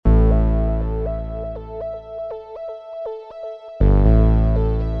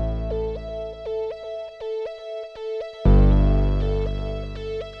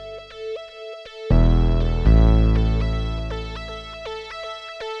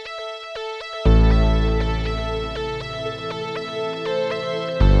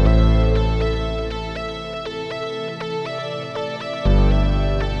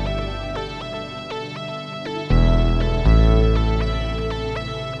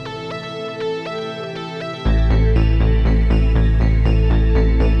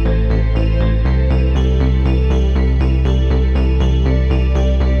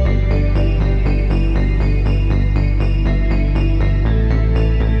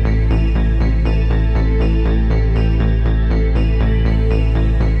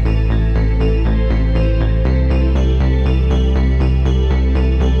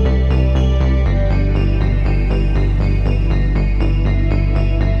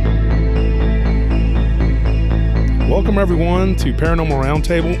Welcome, everyone, to Paranormal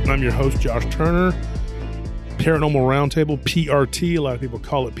Roundtable. I'm your host, Josh Turner. Paranormal Roundtable, PRT. A lot of people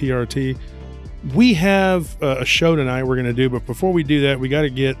call it PRT. We have a show tonight we're going to do, but before we do that, we got to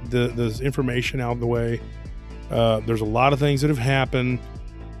get this information out of the way. There's a lot of things that have happened,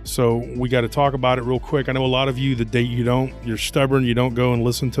 so we got to talk about it real quick. I know a lot of you, you're stubborn, you don't go and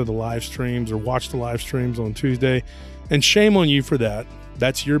listen to the live streams or watch the live streams on Tuesday, and shame on you for that.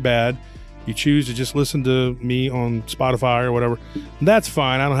 That's your bad. You choose to just listen to me on Spotify or whatever. That's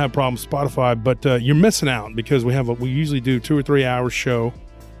fine. I don't have a problem with Spotify, but you're missing out because we usually do 2 or 3 hours show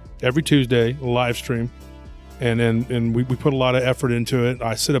every Tuesday, a live stream, and we put a lot of effort into it.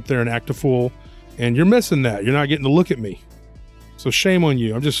 I sit up there and act a fool, and you're missing that. You're not getting to look at me. So shame on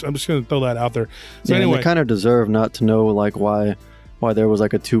you. I'm just going to throw that out there. So anyway, they kind of deserve not to know like why there was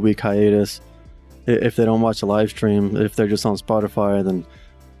like a 2-week hiatus. If they don't watch the live stream, if they're just on Spotify, then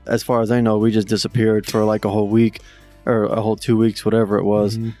as far as I know, we just disappeared for like a whole week or a whole 2 weeks, whatever it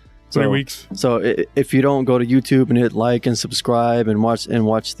was. 3 weeks. So if you don't go to YouTube and hit like and subscribe and watch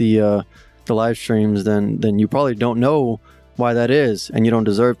the live streams, then you probably don't know why that is, and you don't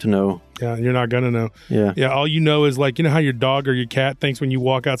deserve to know. Yeah, you're not gonna know. Yeah. All you know is, like, you know how your dog or your cat thinks when you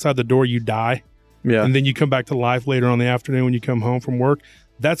walk outside the door you die? Yeah. And then you come back to life later on the afternoon when you come home from work.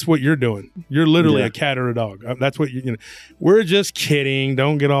 That's what you're doing. You're literally a cat or a dog. That's what you know. We're just kidding.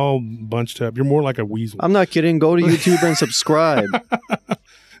 Don't get all bunched up. You're more like a weasel. I'm not kidding. Go to YouTube and subscribe.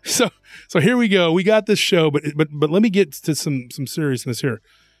 So here we go. We got this show, but let me get to some seriousness here.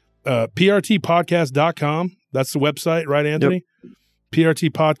 PRTpodcast.com. That's the website, right, Anthony? Yep.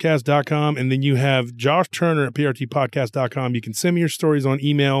 PRTpodcast.com. And then you have Josh Turner at PRTpodcast.com. You can send me your stories on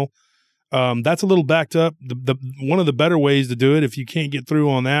email. That's a little backed up. The one of the better ways to do it, if you can't get through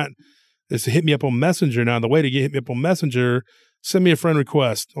on that, is to hit me up on Messenger. Now, the way to hit me up on Messenger, send me a friend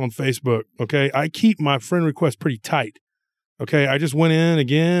request on Facebook. Okay, I keep my friend request pretty tight. Okay, I just went in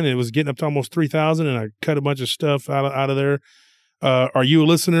again. It was getting up to almost 3,000, and I cut a bunch of stuff out of there. Are you a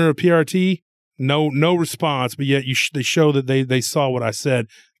listener of PRT? No response, but yet they show that they saw what I said.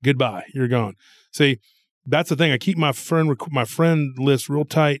 Goodbye, you're gone. See, that's the thing. I keep my friend list real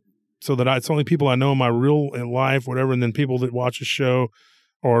tight, so that it's only people I know in my real life, whatever, and then people that watch the show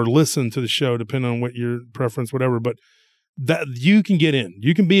or listen to the show, depending on what your preference, whatever. But that you can get in.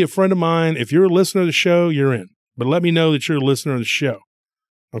 You can be a friend of mine. If you're a listener to the show, you're in. But let me know that you're a listener of the show,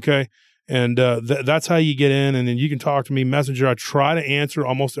 okay? And that's how you get in, and then you can talk to me. Messenger, I try to answer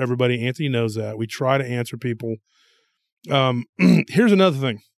almost everybody. Anthony knows that. We try to answer people. Here's another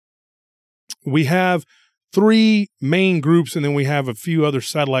thing. We have 3 main groups, and then we have a few other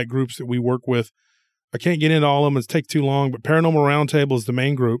satellite groups that we work with. I can't get into all of them. It's take too long, but Paranormal Roundtable is the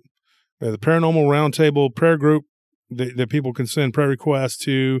main group. The Paranormal Roundtable prayer group that people can send prayer requests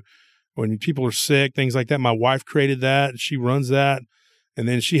to when people are sick, things like that. My wife created that. She runs that. And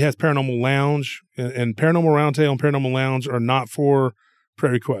then she has Paranormal Lounge, and Paranormal Roundtable and Paranormal Lounge are not for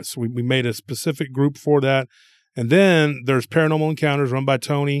prayer requests. We made a specific group for that. And then there's Paranormal Encounters run by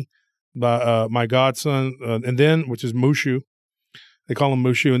Tony, by my godson, and then, which is Mushu. They call him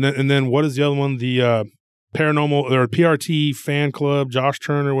Mushu. And then what is the other one? The Paranormal, or PRT fan club, Josh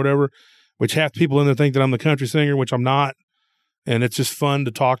Turner, whatever, which half the people in there think that I'm the country singer, which I'm not. And it's just fun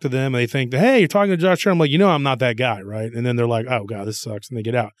to talk to them. And they think, hey, you're talking to Josh Turner. I'm like, I'm not that guy, right? And then they're like, oh, God, this sucks. And they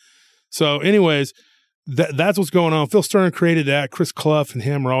get out. So anyways, that's what's going on. Phil Stern created that. Chris Clough and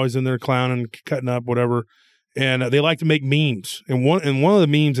him are always in there clowning, cutting up, whatever. And they like to make memes. And one of the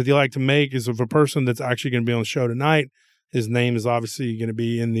memes that they like to make is of a person that's actually going to be on the show tonight. His name is obviously going to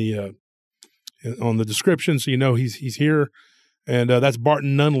be in the on the description, so you know he's here. And that's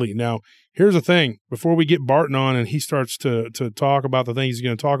Barton Nunnelly. Now, here's the thing. Before we get Barton on and he starts to talk about the things he's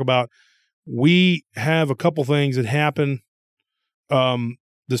going to talk about, we have a couple things that happened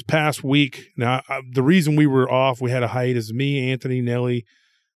this past week. Now, the reason we were off, we had a hiatus, me, Anthony, Nelly,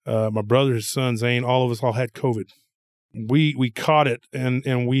 my brother, his son, Zane, all of us all had COVID. We caught it,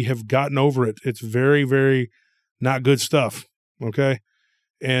 and we have gotten over it. It's very, very not good stuff, okay?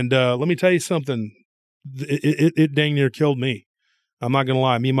 And let me tell you something. It dang near killed me. I'm not going to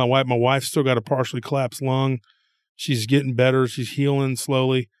lie. Me and my wife still got a partially collapsed lung. She's getting better. She's healing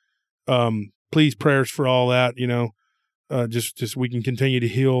slowly. Please, prayers for all that, just we can continue to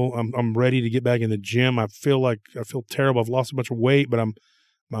heal. I'm ready to get back in the gym. I feel terrible. I've lost a bunch of weight, but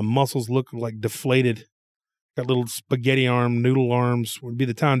my muscles look like deflated. Got little spaghetti noodle arms. Would be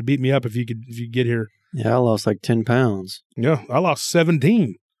the time to beat me up if you get here. Yeah, I lost like 10 pounds. Yeah, I lost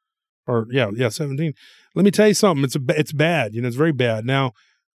 17. 17. Let me tell you something. It's bad. It's very bad. Now,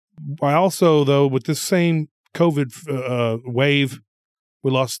 I also, though, with this same COVID wave,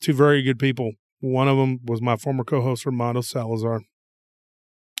 we lost 2 very good people One of them was my former co-host, Armando Salazar.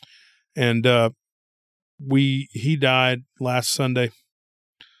 And he died last Sunday.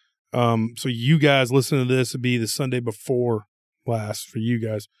 So you guys listen to this, it'd be the Sunday before last for you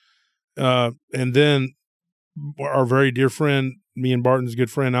guys. And then our very dear friend, me and Barton's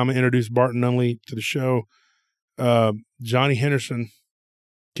good friend, I'm going to introduce Barton Nunnelly to the show. Johnny Henderson.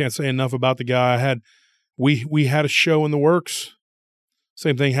 Can't say enough about the guy. We had a show in the works.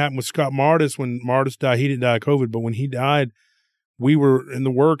 Same thing happened with Scott Martis. When Martis died, he didn't die of COVID, but when he died, we were in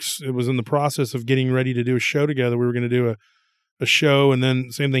the works. It was in the process of getting ready to do a show together. We were going to do a show, and then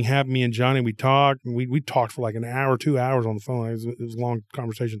same thing happened. Me and Johnny, we talked, and we talked for like an hour, 2 hours on the phone. It was a long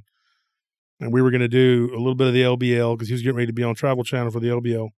conversation. And we were going to do a little bit of the LBL because he was getting ready to be on Travel Channel for the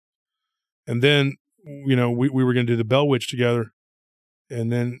LBL. And then, we were going to do the Bell Witch together.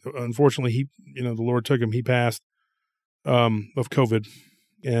 And then, unfortunately, the Lord took him. He passed of COVID.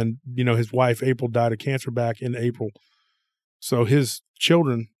 And, his wife, April, died of cancer back in April. So his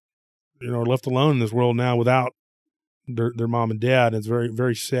children, are left alone in this world now without their mom and dad. It's very,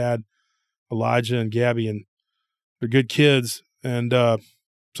 very sad. Elijah and Gabby, and they're good kids. And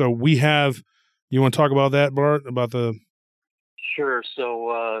so we have, you want to talk about that, Bart, about the... Sure.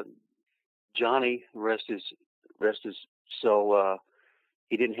 So Johnny, rest his soul,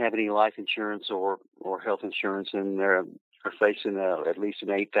 he didn't have any life insurance or health insurance, and they're facing at least an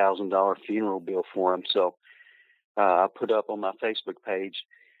 $8,000 funeral bill for him. So I put up on my Facebook page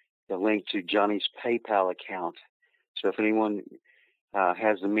the link to Johnny's PayPal account. So if anyone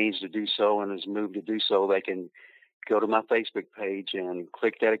has the means to do so and is moved to do so, they can go to my Facebook page and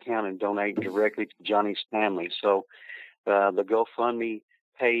click that account and donate directly to Johnny's family. So the GoFundMe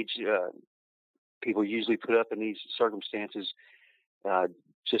page people usually put up in these circumstances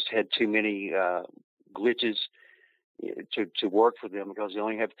just had too many glitches to work for them, because they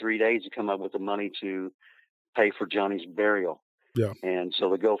only have 3 days to come up with the money to pay for Johnny's burial. Yeah. And so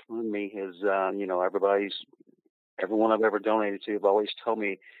the GoFundMe is, everyone I've ever donated to have always told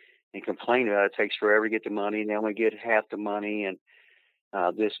me and complained about it takes forever to get the money, and they only get half the money, and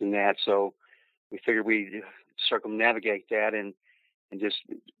this and that. So we figured we'd circumnavigate that and just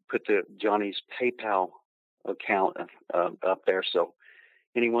put the Johnny's PayPal account up there. So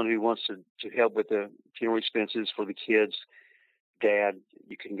anyone who wants to help with the funeral expenses for the kids, Dad,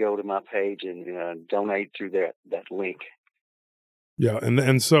 you can go to my page and donate through that link. Yeah,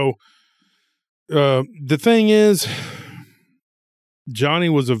 and so the thing is, Johnny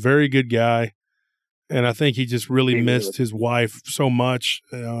was a very good guy, and I think he just really missed his wife so much.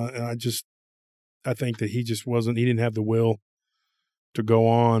 And I think that he didn't have the will to go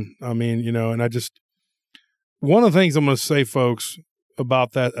on. I mean, and one of the things I'm going to say, folks,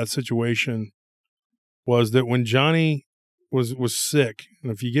 about that situation was that when Johnny was sick,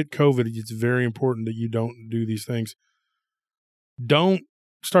 and if you get COVID, it's very important that you don't do these things. Don't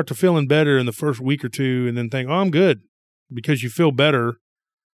start to feeling better in the first week or two and then think, oh, I'm good, because you feel better,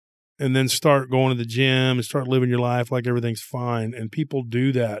 and then start going to the gym and start living your life like everything's fine. And people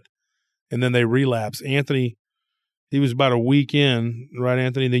do that, and then they relapse. Anthony, he was about a week in, right,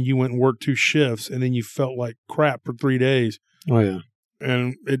 Anthony? Then you went and worked 2 shifts, and then you felt like crap for 3 days. Oh, yeah.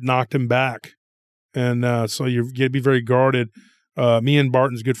 And it knocked him back. And so you got to be very guarded. Me and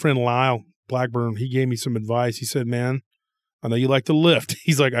Barton's good friend, Lyle Blackburn, he gave me some advice. He said, man, I know you like to lift.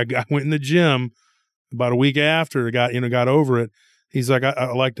 He's like, I went in the gym about a week after, got over it. He's like,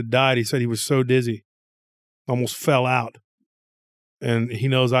 I like to diet. He said he was so dizzy, almost fell out. And he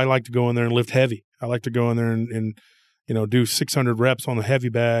knows I like to go in there and lift heavy. I like to go in there and do 600 reps on the heavy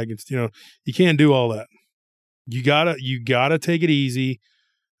bag. It's, you can't do all that. You gotta take it easy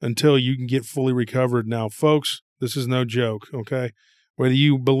until you can get fully recovered. Now, folks, this is no joke, okay? Whether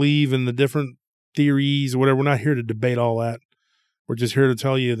you believe in the different theories or whatever, we're not here to debate all that. We're just here to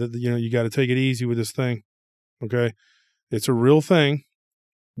tell you that, you got to take it easy with this thing, okay? It's a real thing.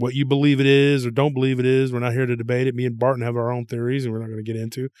 What you believe it is or don't believe it is, we're not here to debate it. Me and Barton have our own theories, and we're not going to get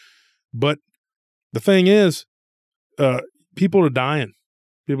into. But the thing is, people are dying.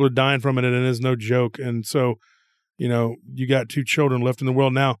 People are dying from it, and it is no joke. And so, you got 2 children left in the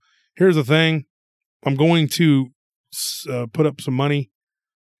world. Now, here's the thing. I'm going to put up some money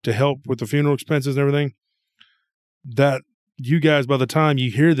to help with the funeral expenses and everything. That you guys, by the time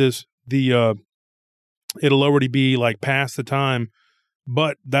you hear this, it'll already be like past the time,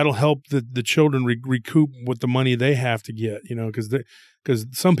 but that'll help the children recoup what the money they have to get, because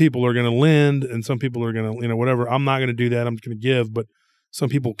some people are going to lend and some people are going to, whatever. I'm not going to do that. I'm just going to give, but some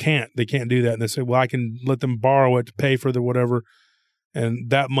people can't. They can't do that. And they say, well, I can let them borrow it to pay for the whatever. And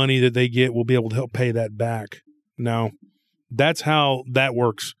that money that they get will be able to help pay that back. Now, that's how that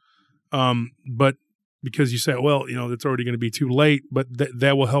works. But because you say, well, it's already going to be too late, but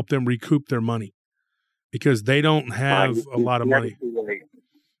that will help them recoup their money because they don't have a lot of money.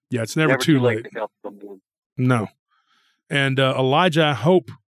 Yeah, it's never too late. To help someone. No. And Elijah, I hope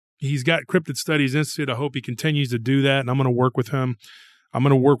he's got Cryptid Studies Institute. I hope he continues to do that, and I'm going to work with him. I'm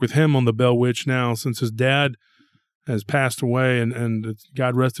going to work with him on the Bell Witch now since his dad has passed away, and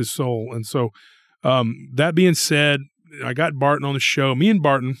God rest his soul. And so that being said, I got Barton on the show. Me and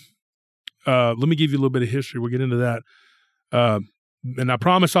Barton, let me give you a little bit of history. We'll get into that. And I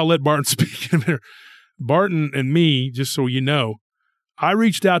promise I'll let Barton speak in a minute. Barton and me, just so you know, I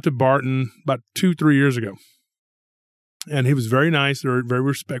reached out to Barton about 2-3 years ago. And he was very nice, a very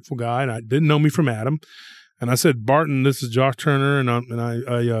respectful guy, and I didn't know me from Adam. And I said, Barton, this is Josh Turner, and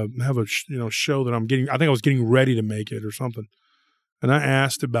I have a show that I'm getting. I think I was getting ready to make it or something. And I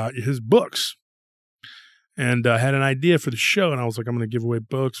asked about his books, and I had an idea for the show, and I was like, I'm going to give away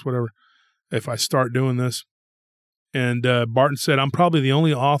books, whatever, if I start doing this. And Barton said, I'm probably the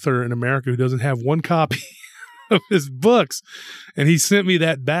only author in America who doesn't have one copy of his books. And he sent me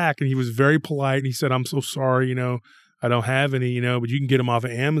that back, and he was very polite. And he said, I'm so sorry, I don't have any, but you can get them off of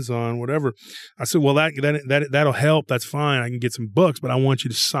Amazon, whatever. I said, well, that'll help. That's fine. I can get some books, but I want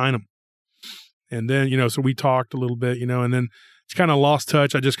you to sign them. And then, so we talked a little bit, and then it's kind of lost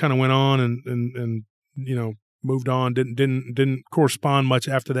touch. I just kind of went on and moved on. Didn't correspond much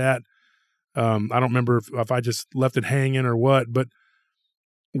after that. I don't remember if I just left it hanging or what, but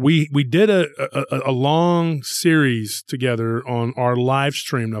we did a long series together on our live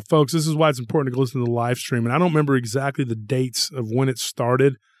stream. Now, folks, this is why it's important to go listen to the live stream. And I don't remember exactly the dates of when it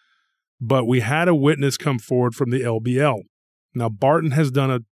started, but we had a witness come forward from the LBL. Now, Barton has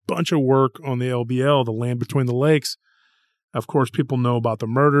done a bunch of work on the LBL, the Land Between the Lakes. Of course, people know about the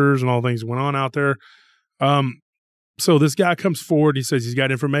murders and all the things that went on out there. So this guy comes forward. He says he's got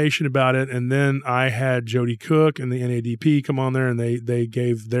information about it. And then I had Jody Cook and the NADP come on there, and they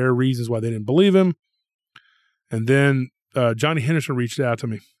gave their reasons why they didn't believe him. And then Johnny Henderson reached out to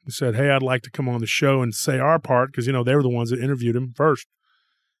me and said, hey, I'd like to come on the show and say our part because, they were the ones that interviewed him first.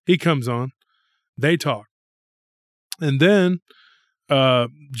 He comes on. They talk. And then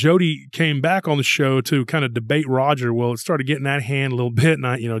Jody came back on the show to kind of debate Roger. Well, it started getting out of hand a little bit.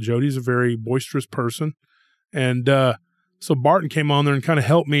 And Jody's a very boisterous person. And so Barton came on there and kind of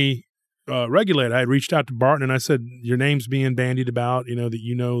helped me regulate. I had reached out to Barton and I said, your name's being bandied about,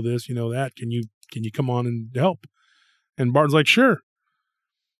 that this, that. Can you come on and help? And Barton's like, sure.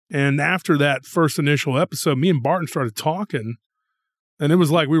 And after that first initial episode, me and Barton started talking, and it was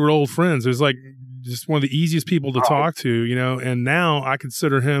like we were old friends. It was like just one of the easiest people to talk to, and now I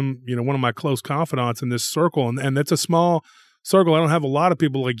consider him, one of my close confidants in this circle. And it's a small circle. I don't have a lot of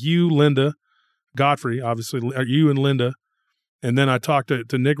people like you, Linda, Godfrey, obviously, you and Linda. And then I talked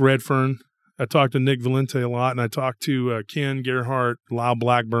to Nick Redfern. I talked to Nick Valente a lot, and I talked to Ken Gerhardt, Lyle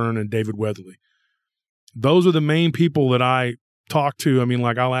Blackburn, and David Weatherly. Those are the main people that I talk to. I mean,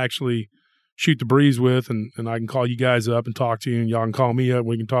 like I'll actually shoot the breeze with, and I can call you guys up and talk to you, and y'all can call me up.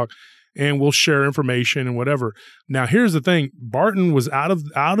 We can talk, and we'll share information and whatever. Now, here's the thing. Barton was out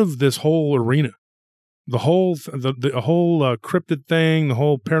of this whole arena, the whole cryptid thing, the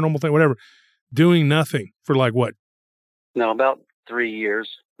whole paranormal thing, whatever. Doing nothing for like what? No, about 3 years.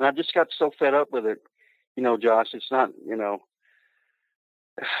 And I just got so fed up with it. Josh, it's not, it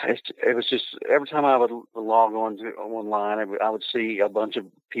was just every time I would log on online, I would see a bunch of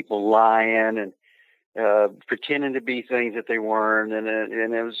people lying and pretending to be things that they weren't. And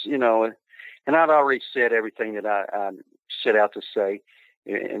it was, and I'd already said everything that I set out to say.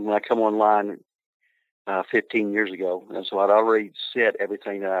 And when I come online 15 years ago. And so I'd already said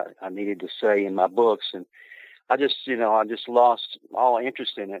everything that I needed to say in my books. And I just lost all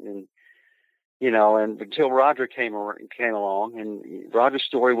interest in it. And, and until Roger came along, and Roger's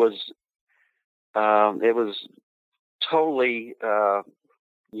story was, it was totally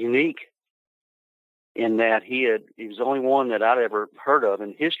unique in that he was the only one that I'd ever heard of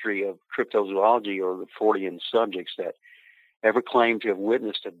in history of cryptozoology or the Fortean subjects that ever claimed to have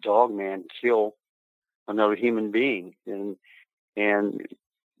witnessed a dog man kill another human being. And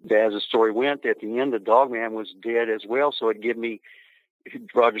as the story went, at the end, the dog man was dead as well. So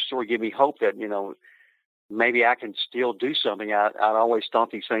Roger's story gave me hope that, maybe I can still do something. I'd always thought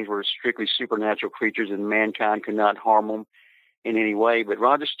these things were strictly supernatural creatures and mankind could not harm them in any way. But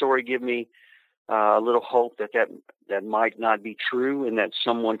Roger's story gave me a little hope that might not be true, and that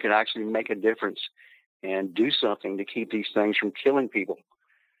someone can actually make a difference and do something to keep these things from killing people.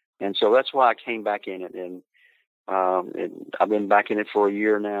 And so that's why I came back in it. And I've been back in it for a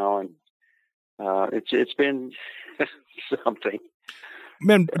year now, and it's been something.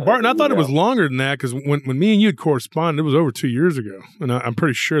 Man, Barton, I thought it was longer than that because when me and you had corresponded, it was over 2 years ago. And I'm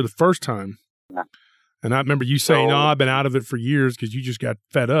pretty sure the first time. Yeah. And I remember you saying, no, I've been out of it for years because you just got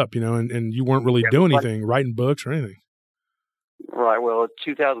fed up, and you weren't really doing anything, writing books or anything. Right. Well,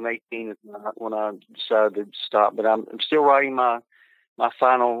 2018 is when I decided to stop, but I'm still writing my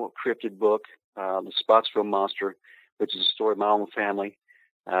final cryptid book, The Spotsville Monster, which is a story of my own family.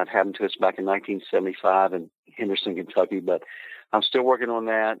 It happened to us back in 1975 in Henderson, Kentucky, but I'm still working on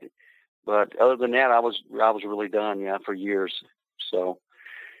that. But other than that, I was really done, for years. So,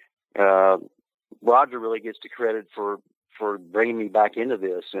 Roger really gets the credit for bringing me back into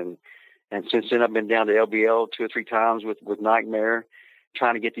this. And since then I've been down to LBL 2 or 3 times with Nightmare,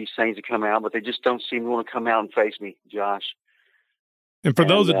 trying to get these things to come out, but they just don't seem to want to come out and face me, Josh. And for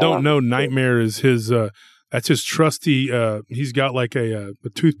those that don't know, Nightmare is his, that's his trusty, he's got like a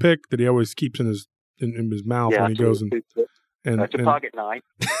toothpick that he always keeps in his mouth when he goes and it's a pocket knife.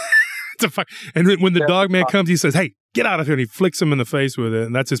 And when the dog man comes, he says, "Hey, get out of here!" And he flicks him in the face with it,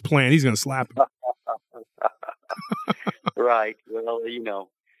 and that's his plan. He's going to slap him. Right. Well,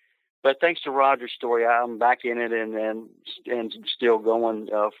 but thanks to Roger's story, I'm back in it and still going,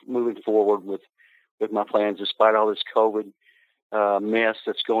 moving forward with my plans despite all this COVID mess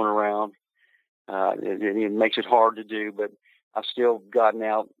that's going around. It makes it hard to do, but I've still gotten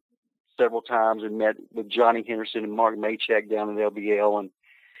out several times and met with Johnny Henderson and Mark Maycheck down in LBL, and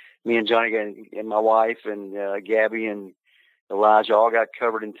me and Johnny and my wife and Gabby and Elijah all got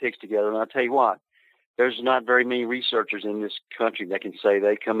covered in ticks together. And I'll tell you what, there's not very many researchers in this country that can say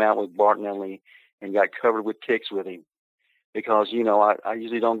they come out with Barton Nunnelly and got covered with ticks with him, because I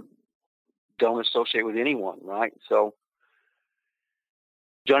usually don't associate with anyone, right? So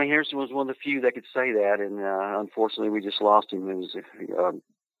Johnny Henderson was one of the few that could say that, and unfortunately we just lost him. It was a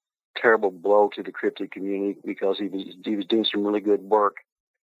terrible blow to the cryptid community because he was doing some really good work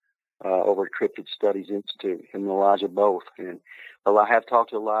over at Cryptid Studies Institute, him and Elijah both. And I have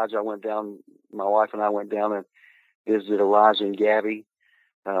talked to Elijah. My wife and I went down and visited Elijah and Gabby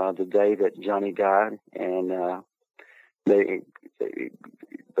the day that Johnny died, and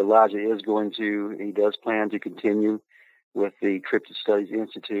Elijah he does plan to continue with the Cryptid Studies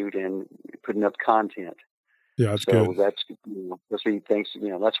Institute and putting up content. Yeah, that's good. That's what he thinks.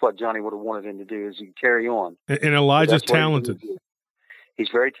 That's what Johnny would have wanted him to do, is he carry on. And Elijah's talented. He's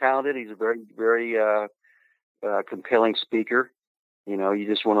very talented. He's a very, very compelling speaker. You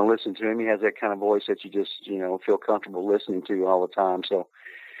just want to listen to him. He has that kind of voice that you just, feel comfortable listening to all the time. So,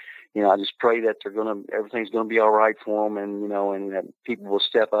 I just pray that everything's going to be all right for them, and that people will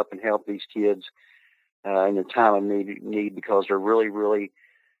step up and help these kids in the time of need, because they're really, really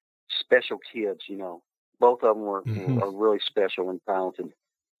special kids. Both of them are really special and talented.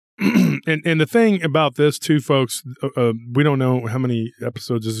 And the thing about this too, folks, we don't know how many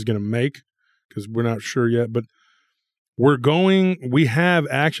episodes this is going to make because we're not sure yet, but we have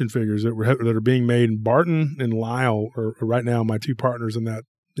action figures that are being made, and Barton and Lyle are right now my 2 partners in that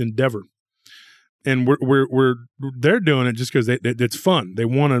endeavor. And they're doing it just because it's fun. They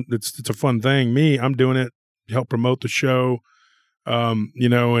want to, it's a fun thing. I'm doing it to help promote the show. And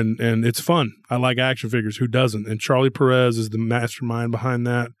it's fun. I like action figures. Who doesn't? And Charlie Perez is the mastermind behind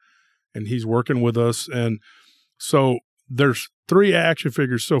that, and he's working with us. And so there's 3 action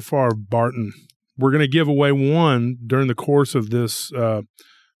figures so far of Barton. We're going to give away one during the course of this,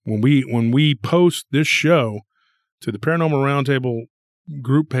 when we post this show to the Paranormal Roundtable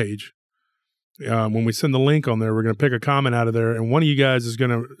group page. When we send the link on there, we're going to pick a comment out of there, and one of you guys is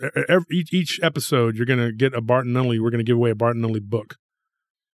going to each episode you're going to get a Barton Nunnelly. We're going to give away a Barton Nunnelly book,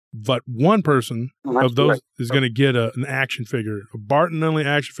 but one person of those is going to get an action figure, a Barton Nunnelly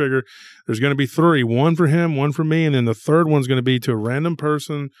action figure. There's going to be 3, one for him, one for me, and then the third one's going to be to a random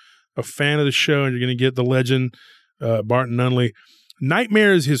person, a fan of the show, and you're going to get the legend Barton Nunnelly.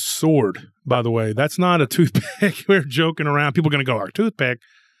 Nightmare is his sword, by the way. That's not a toothpick. We're joking around. People are going to go, our toothpick.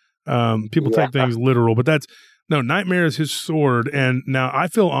 People take things literal, but Nightmare is his sword. And now I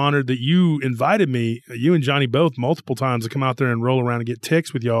feel honored that you invited me, you and Johnny both, multiple times to come out there and roll around and get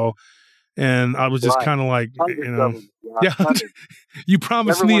ticks with y'all. And I was just kind of like, you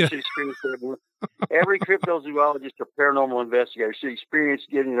promised me. Every cryptozoologist or paranormal investigator should experience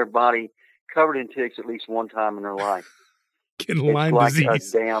getting their body covered in ticks at least one time in their life. Getting Lyme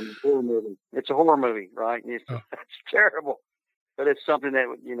disease. A damn horror movie. It's a horror movie, right? It's terrible. But it's something that,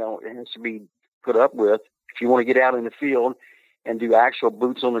 it has to be put up with if you want to get out in the field and do actual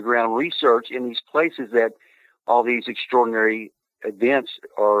boots on the ground research in these places that all these extraordinary events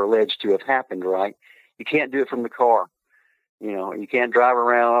are alleged to have happened, right? You can't do it from the car. You can't drive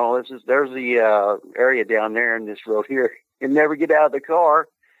around. There's the area down there in this road here and never get out of the car.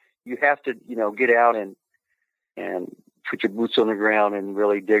 You have to, get out and put your boots on the ground and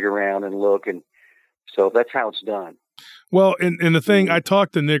really dig around and look. And so that's how it's done. Well, and the thing, I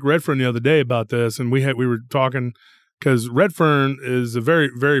talked to Nick Redfern the other day about this, and we were talking because Redfern is a very,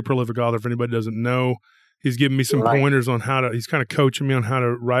 very prolific author. If anybody doesn't know, he's giving me some pointers on he's kind of coaching me on how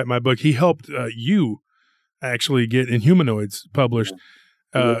to write my book. He helped you actually get Inhumanoids published.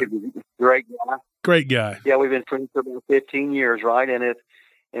 Great guy. Great guy. Yeah, we've been friends for about 15 years, right? And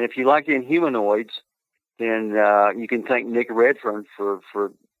if you like the Inhumanoids, then you can thank Nick Redfern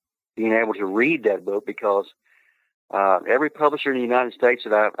for being able to read that book, because every publisher in the United States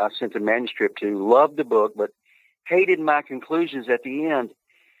that I sent the manuscript to loved the book, but hated my conclusions at the end.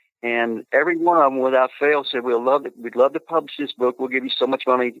 And every one of them, without fail, said, we'd love to publish this book. We'll give you so much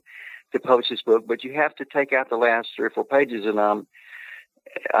money to publish this book, but you have to take out the last 3 or 4 pages. And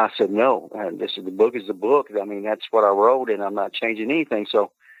I said, no, the book is the book. I mean, that's what I wrote, and I'm not changing anything.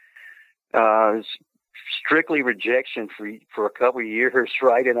 So it's strictly rejection for a couple of years,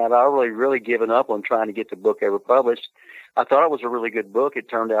 right? And I'd already really given up on trying to get the book ever published. I thought it was a really good book. It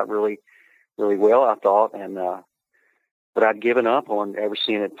turned out really, really well, I thought. And but I'd given up on ever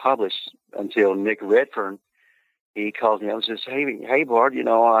seeing it published until Nick Redfern, he calls me up and says, hey, Bart,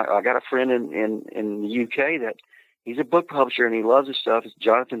 I got a friend in the UK that he's a book publisher and he loves his stuff. It's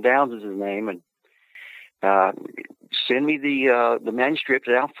Jonathan Downs is his name. And send me the manuscript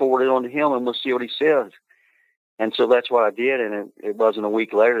and I'll forward it on to him and we'll see what he says. And so that's what I did. And it wasn't a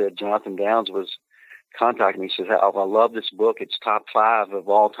week later that Jonathan Downs was contacting me. He says, I love this book. It's top 5 of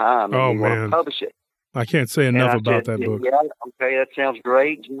all time. And we want to publish it. I can't say enough about that book. Yeah, okay, that sounds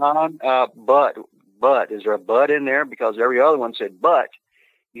great, John. But is there a but in there? Because every other one said, but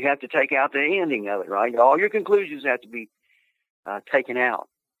you have to take out the ending of it, right? All your conclusions have to be taken out.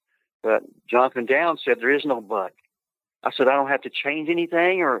 But Jonathan Downs said there is no but. I said, I don't have to change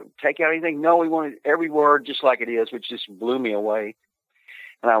anything or take out anything. No, we wanted every word just like it is, which just blew me away.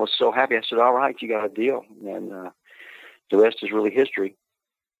 And I was so happy. I said, all right, you got a deal. And the rest is really history.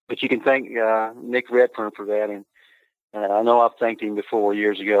 But you can thank Nick Redfern for that. And I know I've thanked him before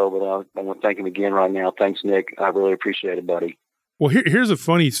years ago, but I want to thank him again right now. Thanks, Nick. I really appreciate it, buddy. Well, here's a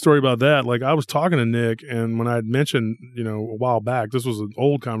funny story about that. Like, I was talking to Nick, and when I had mentioned, a while back, this was an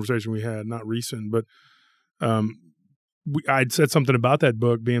old conversation we had, not recent, but I'd said something about that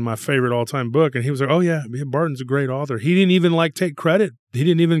book being my favorite all-time book, and he was like, oh, yeah, Barton's a great author. He didn't even, take credit. He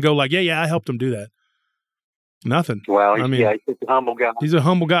didn't even go yeah, I helped him do that. Nothing. Well, he's a humble guy. He's a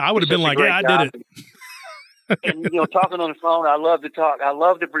humble guy. I would have been like, yeah, I did it. And, talking on the phone, I love to talk. I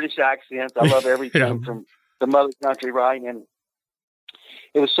love the British accents. I love everything from the mother country, right? And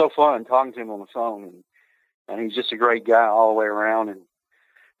it was so fun talking to him on the phone. And he's just a great guy all the way around. And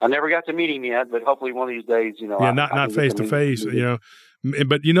I never got to meet him yet, but hopefully one of these days, Yeah, not face to face,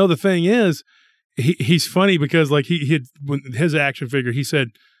 But, the thing is, he's funny because, he had his action figure, he said,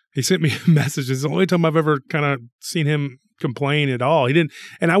 he sent me a message. It's the only time I've ever kind of seen him complain at all. He didn't,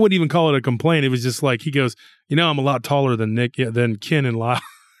 and I wouldn't even call it a complaint. It was just like, he goes, I'm a lot taller than than Ken and Lyle.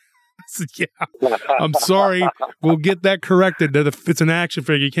 I said, yeah, I'm sorry. We'll get that corrected. It's an action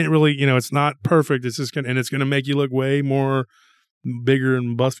figure. You can't really, it's not perfect. It's just it's going to make you look way more bigger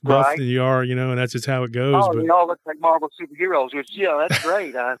and buff than you are, and that's just how it goes. Oh, we all look like Marvel superheroes, which, that's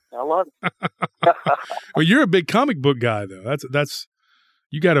great. I love it. Well, you're a big comic book guy, though. That's.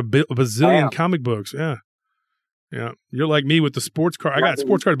 You got a bazillion comic books, yeah. You're like me with the sports card. I got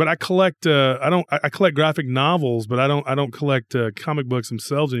sports cards, but I collect. I collect graphic novels, but I don't collect comic books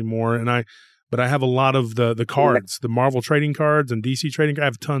themselves anymore. But I have a lot of the cards, the Marvel trading cards and DC trading. I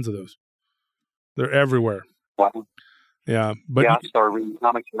have tons of those. They're everywhere. Wow. Yeah, but I started reading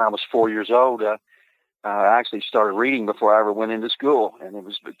comics when I was 4 years old. I actually started reading before I ever went into school, and it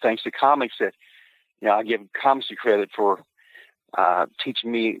was thanks to comics that I give comics credit for.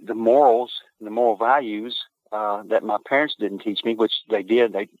 Teaching me the morals and the moral values that my parents didn't teach me, which they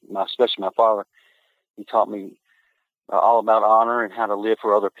did. Especially my father, he taught me all about honor and how to live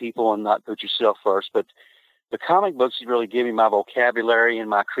for other people and not put yourself first. But the comic books really gave me my vocabulary and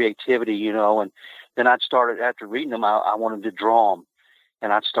my creativity, and then after reading them, I wanted to draw them.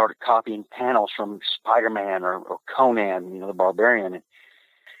 And I'd started copying panels from Spider-Man or Conan, the Barbarian.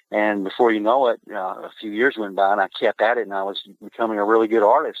 And before you know it, a few years went by and I kept at it and I was becoming a really good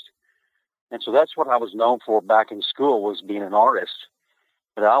artist. And so that's what I was known for back in school, was being an artist.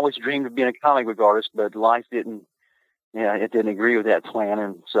 But I always dreamed of being a comic book artist, but life didn't agree with that plan.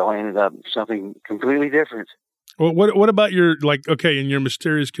 And so I ended up something completely different. Well, what about your, in your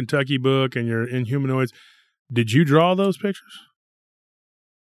Mysterious Kentucky book and your Inhumanoids, did you draw those pictures?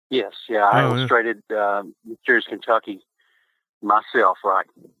 Yes. Yeah. I illustrated Mysterious Kentucky. Myself, right.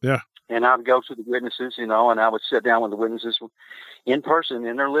 Yeah. And I'd go to the witnesses, and I would sit down with the witnesses in person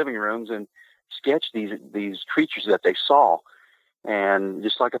in their living rooms and sketch these creatures that they saw. And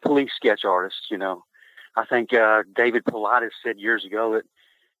just like a police sketch artist, I think David Paulides said years ago that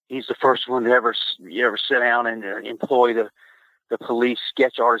he's the first one to ever sit down and employ the police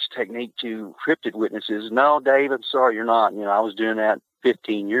sketch artist technique to cryptid witnesses. No, Dave, I'm sorry, you're not. I was doing that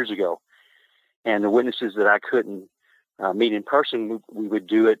 15 years ago. And the witnesses that I couldn't meet in person, we would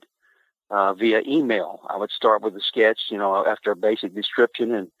do it via email. I would start with a sketch, after a basic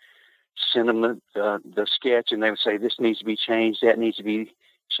description, and send them the sketch, and they would say, this needs to be changed, that needs to be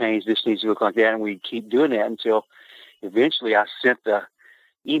changed, this needs to look like that. And we'd keep doing that until eventually I sent the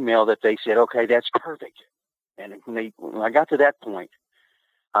email that they said, okay, that's perfect. And when I got to that point,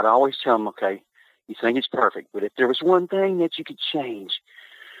 I'd always tell them, okay, you think it's perfect, but if there was one thing that you could change,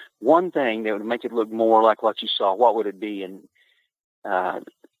 one thing that would make it look more like what you saw, what would it be? And I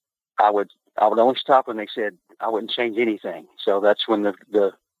would only stop when they said I wouldn't change anything. So that's when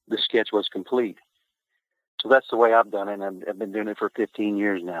the sketch was complete. So that's the way I've done it. And I've been doing it for 15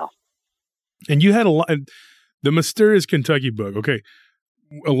 years now. And you had the Mysterious Kentucky book. Okay.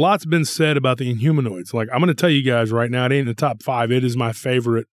 A lot's been said about the Inhumanoids. Like, I'm going to tell you guys right now, it ain't in the top 5. It is my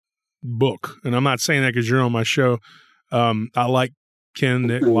favorite book. And I'm not saying that because you're on my show. I like Ken,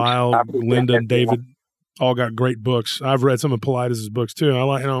 Nick, Lyle, Linda, and David. All got great books. I've read some of Paulides' books too. I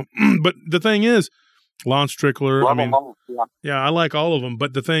like, but the thing is, Lon Strickler. I like all of them.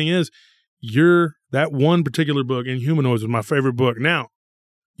 But the thing is, that one particular book, Inhumanoids, was my favorite book. Now,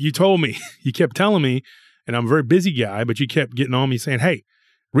 you told me, you kept telling me, and I'm a very busy guy, but you kept getting on me saying, hey,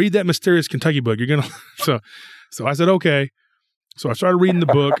 read that Mysterious Kentucky book. You're going to, so I said, okay. So I started reading the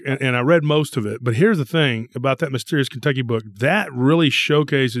book and I read most of it. But here's the thing about that Mysterious Kentucky book. That really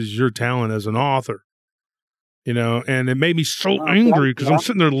showcases your talent as an author, and it made me so angry because I'm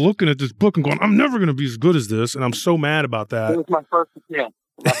sitting there looking at this book and going, I'm never going to be as good as this. And I'm so mad about that. It was my first attempt.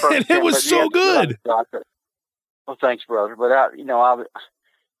 And it was so good. Well, thanks, brother. But I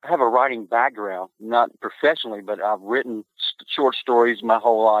have a writing background, not professionally, but I've written short stories my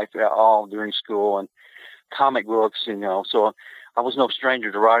whole life, all during school, and comic books, so I was no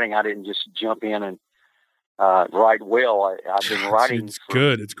stranger to writing. I didn't just jump in and write well. I've been writing. It's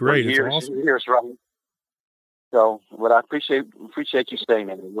good. It's great. It's awesome. Years writing. So, but I appreciate you saying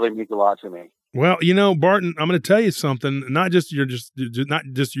that. It really means a lot to me. Well, Barton, I'm going to tell you something. Not just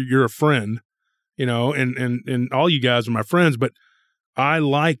you're a friend, and all you guys are my friends, but I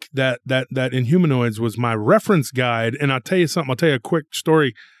like that Inhumanoids was my reference guide. And I'll tell you something. I'll tell you a quick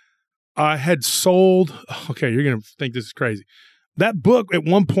story. I had sold. Okay, you're going to think this is crazy. That book at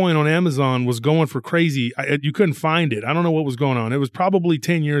one point on Amazon was going for crazy. You couldn't find it. I don't know what was going on. It was probably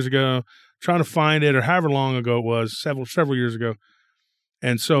 10 years ago, trying to find it, or however long ago it was, several years ago.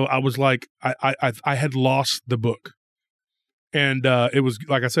 And so I was like, I had lost the book. And it was,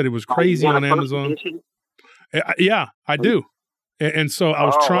 like I said, it was crazy on Amazon. Yeah, I do. And so I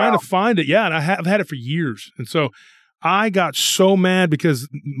was trying to find it. Yeah, and I've had it for years. And so I got so mad because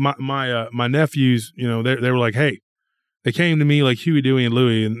my nephews, they were like, hey, they came to me like Huey, Dewey, and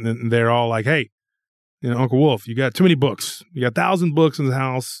Louie, and they're all like, hey, Uncle Wolf, you got too many books. You got 1,000 books in the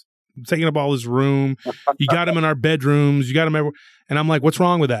house, taking up all this room. You got them in our bedrooms. You got them everywhere. And I'm like, what's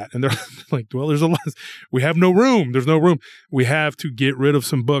wrong with that? And they're like, well, there's a lot. We have no room. There's no room. We have to get rid of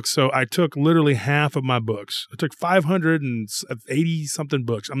some books. So I took literally half of my books. I took 580 something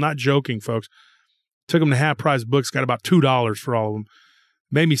books. I'm not joking, folks. Took them to half price books, got about $2 for all of them.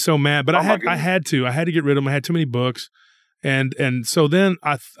 Made me so mad, but I had to get rid of them. I had too many books. And so then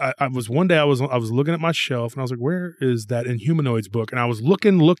I was one day I was looking at my shelf and I was like, where is that Inhumanoids book? And I was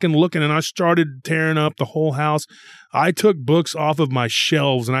looking, and I started tearing up the whole house. I took books off of my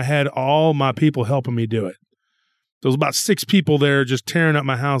shelves and I had all my people helping me do it. There was about 6 people there just tearing up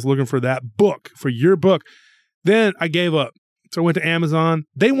my house looking for that book, for your book. Then I gave up. So I went to Amazon.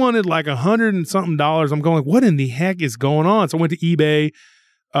 They wanted like $100 and something. I'm going, what in the heck is going on? So I went to eBay.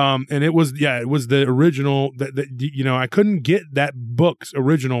 And it was the original that I couldn't get that book's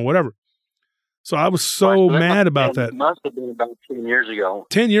original, whatever. So I was so mad about that. It must have been about 10 years ago.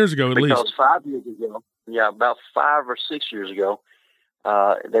 10 years ago, at least. Because 5 years ago, about 5 or 6 years ago,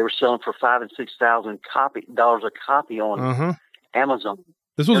 they were selling for $5,000 and $6,000 a copy on Amazon.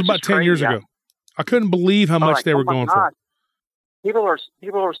 This was about 10 years ago. I couldn't believe how much they were going for. People are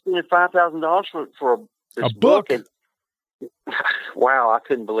spending $5,000 for this a book. And, wow, I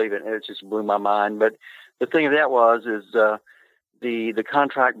couldn't believe it. It just blew my mind. But the thing of that is the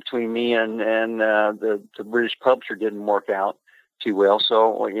contract between me and the British publisher didn't work out too well.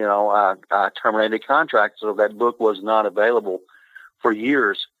 So I terminated the contract, so that book was not available for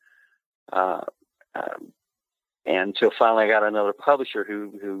years. And until finally I got another publisher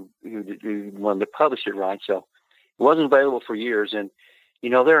who wanted to publish it, right? So it wasn't available for years. And,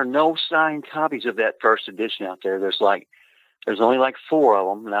 there are no signed copies of that first edition out there. There's only like 4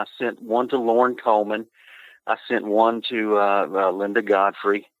 of them. And I sent one to Lauren Coleman. I sent one to Linda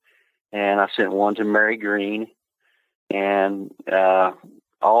Godfrey. And I sent one to Mary Green. And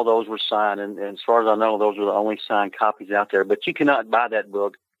all those were signed. And as far as I know, those are the only signed copies out there. But you cannot buy that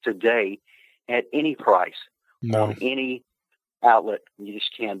book today at any price. No. On any outlet. You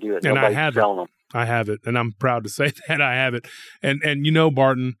just can't do it. And Nobody's I have selling it. them. I have it. And I'm proud to say that I have it. And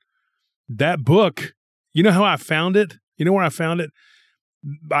Barton, that book, you know how I found it? You know where I found it?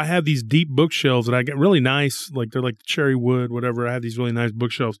 I have these deep bookshelves that I get really nice, like they're like cherry wood, whatever. I have these really nice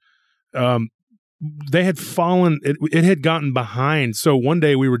bookshelves. They had fallen, it had gotten behind. So one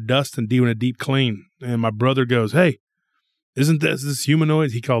day we were dusting, doing a deep clean. And my brother goes, "Hey, isn't this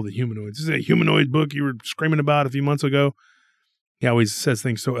humanoid?" He called it humanoids. This is a humanoid book you were screaming about a few months ago. He always says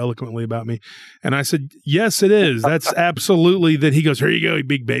things so eloquently about me. And I said, "Yes, it is. That's absolutely that." He goes, "Here you go, you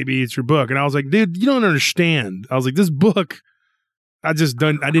big baby. It's your book." And I was like, "Dude, you don't understand." I was like, "This book, I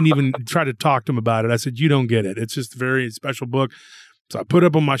didn't even try to talk to him about it." I said, "You don't get it. It's just a very special book." So I put it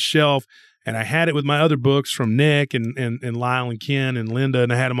up on my shelf, and I had it with my other books from Nick and Lyle and Ken and Linda,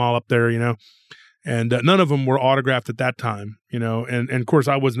 and I had them all up there, And none of them were autographed at that time, And of course,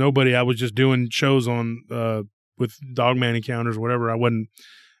 I was nobody. I was just doing shows on with Dogman Encounters or whatever. I wasn't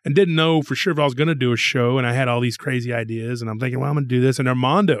and didn't know for sure if I was going to do a show. And I had all these crazy ideas. And I'm thinking, well, I'm going to do this. And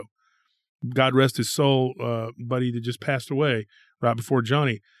Armando, God rest his soul, buddy that just passed away right before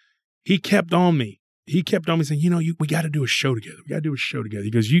Johnny, he kept on me. He kept on me saying, we got to do a show together. We got to do a show together.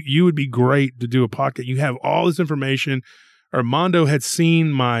 He goes, you would be great to do a podcast. You have all this information. Armando had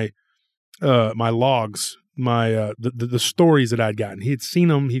seen my logs, my the stories that I'd gotten. He had seen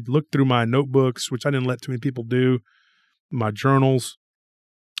them. He'd looked through my notebooks, which I didn't let too many people do, my journals.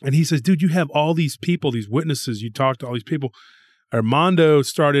 And he says, "Dude, you have all these people, these witnesses. You talk to all these people." Armando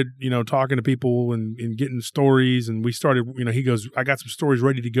started, talking to people and getting stories. And we started, he goes, "I got some stories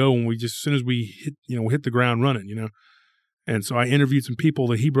ready to go." And as soon as we hit the ground running, And so I interviewed some people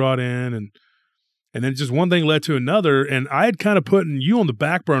that he brought in and then just one thing led to another. And I had kind of put you on the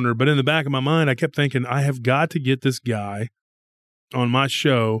back burner, but in the back of my mind, I kept thinking, I have got to get this guy on my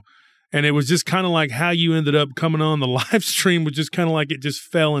show. And it was just kind of like how you ended up coming on the live stream was just kind of like it just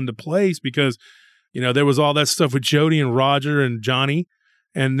fell into place because, there was all that stuff with Jody and Roger and Johnny.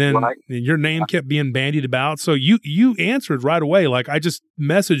 And then your name kept being bandied about. So you answered right away. Like I just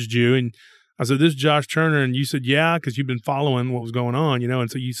messaged you and I said, "This is Josh Turner." And you said, "Yeah," because you've been following what was going on,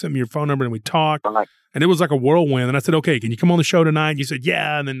 And so you sent me your phone number and we talked. Right. And it was like a whirlwind. And I said, "Okay, can you come on the show tonight?" And you said,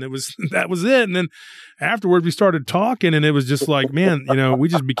 "Yeah." And then that was it. And then afterwards we started talking and it was just like, man, we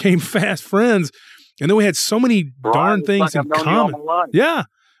just became fast friends. And then we had so many darn things in common. Yeah.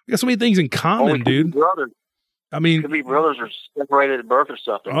 We got so many things in common, dude. Brothers. I mean, could be brothers or separated at birth or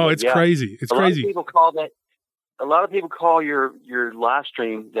something. Oh, it's crazy. It's crazy. A lot of people call your live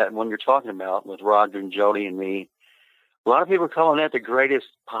stream, that one you're talking about with Roger and Jody and me, a lot of people are calling that the greatest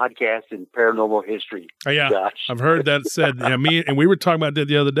podcast in paranormal history. Oh, yeah. Josh. I've heard that said. Yeah, we were talking about that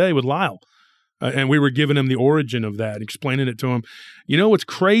the other day with Lyle, and we were giving him the origin of that, explaining it to him. What's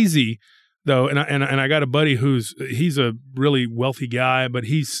crazy though, and I got a buddy he's a really wealthy guy, but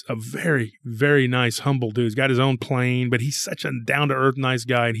he's a very, very nice, humble dude. He's got his own plane, but he's such a down to earth, nice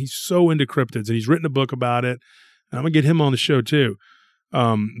guy, and he's so into cryptids, and he's written a book about it. And I'm gonna get him on the show too.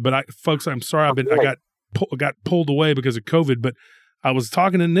 But folks, I'm sorry, I got pulled away because of COVID. But I was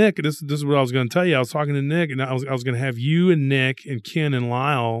talking to Nick. And this is what I was going to tell you. I was talking to Nick, and I was going to have you and Nick and Ken and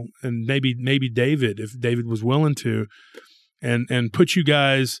Lyle and maybe David, if David was willing to, and put you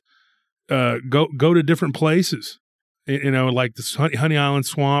guys go to different places. Like the Honey Island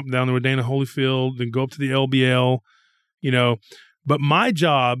Swamp down there with Dana Holyfield, and go up to the LBL. But my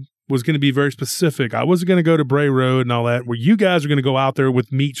job was going to be very specific. I wasn't going to go to Bray Road and all that, where you guys are going to go out there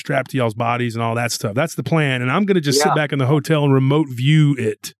with meat strapped to y'all's bodies and all that stuff. That's the plan. And I'm going to just sit back in the hotel and remote view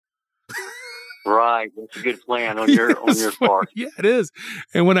it. Right. That's a good plan on your part. Yeah, it is.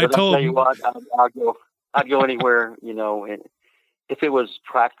 And when I told you what, I'd go anywhere, and if it was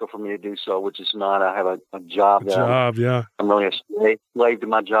practical for me to do so, which is not. I have a job. I'm really a slave to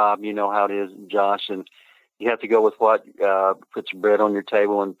my job. You know how it is, Josh, and you have to go with what puts bread on your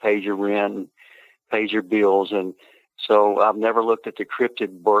table and pays your rent and pays your bills. And so I've never looked at the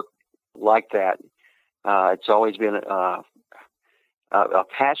cryptid work like that. It's always been a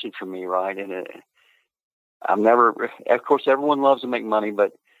passion for me, right? And I've never, of course, everyone loves to make money,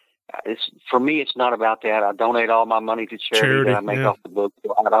 but for me, it's not about that. I donate all my money to charity that I make off the book.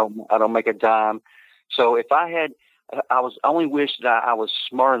 So I don't make a dime. So if I only wish that I was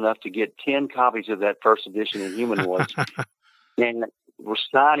smart enough to get 10 copies of that first edition of Human Woods, and we'll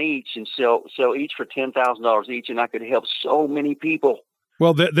sign each and sell each for $10,000 each, and I could help so many people.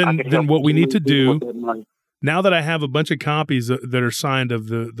 Well, then what we need to do, now that I have a bunch of copies that are signed of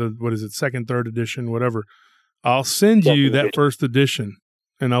the what is it, second, third edition, whatever, I'll send you that first edition,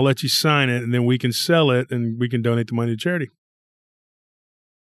 and I'll let you sign it, and then we can sell it, and we can donate the money to charity.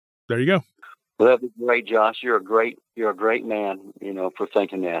 There you go. Well, that'd be great, Josh. You're a great man, for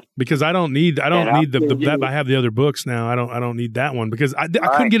thinking that. Because I don't need that. I have the other books now. I don't need that one because I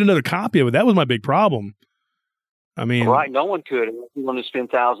couldn't get another copy of it. That was my big problem. I mean, right? No one could. You want to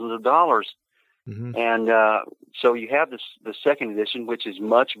spend thousands of dollars, and so you have the second edition, which is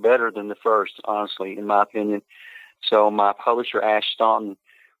much better than the first, honestly, in my opinion. So my publisher Ash Staunton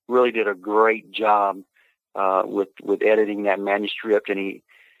really did a great job with editing that manuscript, and he.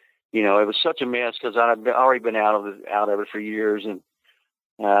 It was such a mess because I'd already been out of it for years, and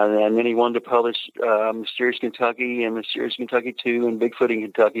then he wanted to publish Mysterious Kentucky and Mysterious Kentucky 2 and Bigfoot in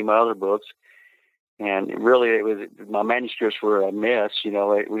Kentucky, my other books. And really, my manuscripts were a mess.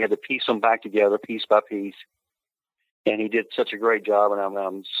 We had to piece them back together piece by piece, and he did such a great job, and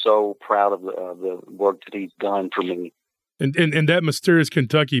I'm so proud of the work that he's done for me. And that Mysterious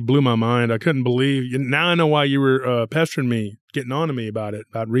Kentucky blew my mind. I couldn't believe. Now I know why you were pestering me, getting on to me about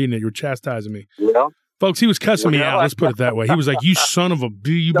reading it. You were chastising me. Yeah. Folks, he was cussing me out. Let's put it that way. He was like, "You son of a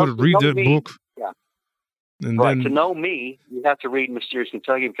b, you better read that book." Yeah. And then, to know me, you have to read Mysterious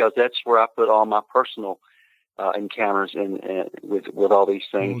Kentucky because that's where I put all my personal encounters with all these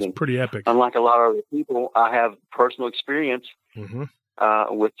things. It's pretty epic. Unlike a lot of other people, I have personal experience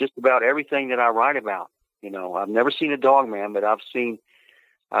with just about everything that I write about. I've never seen a dog man, but I've seen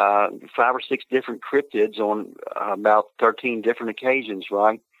 5 or 6 different cryptids on about 13 different occasions,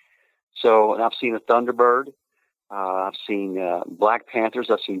 right? So, and I've seen a thunderbird. I've seen black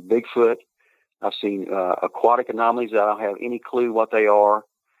panthers. I've seen Bigfoot. I've seen aquatic anomalies that I don't have any clue what they are.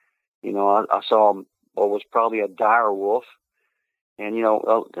 I saw what was probably a dire wolf. And,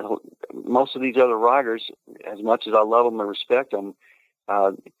 most of these other writers, as much as I love them and respect them,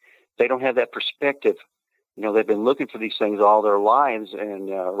 they don't have that perspective. They've been looking for these things all their lives and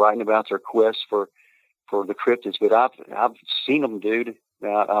writing about their quest for the cryptids. But I've seen them, dude.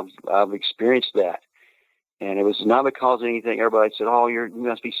 I've experienced that, and it was not because of anything. Everybody said, "Oh, you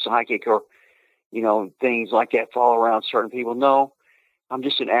must be psychic," or things like that fall around certain people. No, I'm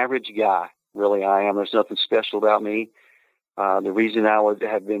just an average guy. Really, I am. There's nothing special about me. The reason I would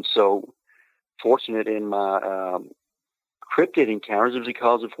have been so fortunate in my cryptid encounters is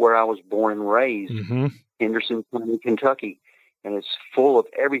because of where I was born and raised. Henderson County, Kentucky, and it's full of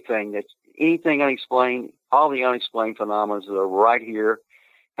everything that's anything unexplained. All the unexplained phenomena that are right here,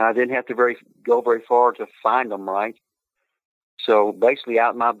 and I didn't have to go very far to find them. Right, so basically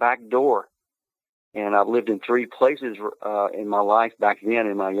out my back door, and I've lived in 3 places in my life back then.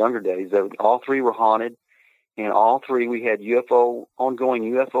 In my younger days, all 3 were haunted, and all 3 we had ongoing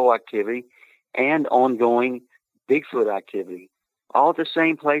UFO activity, and ongoing Bigfoot activity. All at the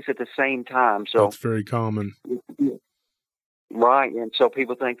same place at the same time. So that's very common. Right. And so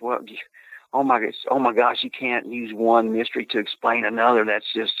people think, well, oh my gosh, you can't use one mystery to explain another. That's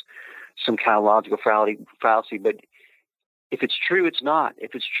just some kind of logical fallacy. But if it's true, it's not.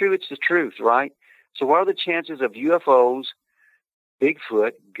 If it's true, it's the truth, right? So what are the chances of UFOs,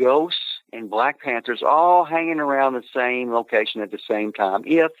 Bigfoot, ghosts, and Black Panthers all hanging around the same location at the same time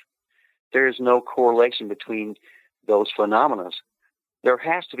if there is no correlation between those phenomena? There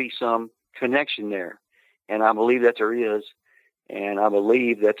has to be some connection there. And I believe that there is. And I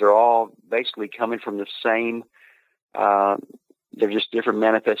believe that they're all basically coming from the same, they're just different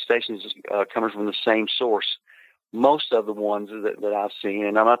manifestations coming from the same source. Most of the ones that I've seen,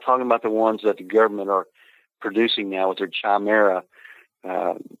 and I'm not talking about the ones that the government are producing now with their chimera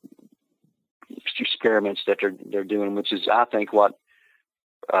experiments that they're doing, which is, I think, what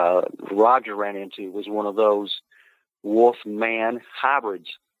Roger ran into was one of those wolf-man hybrids,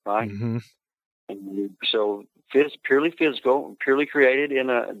 right? And so purely physical, purely created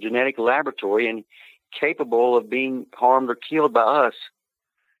in a genetic laboratory and capable of being harmed or killed by us.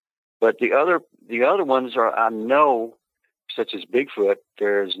 But the other ones are, I know, such as Bigfoot,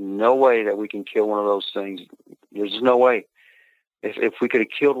 there's no way that we can kill one of those things. There's no way. If we could have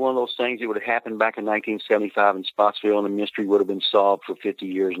killed one of those things, it would have happened back in 1975 in Spotsville, and the mystery would have been solved for 50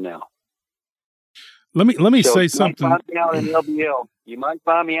 years now. Let me say something. You might find me out in LBL. You might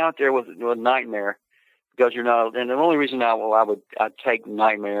find me out there with Nightmare, because you're not. And the only reason I'd take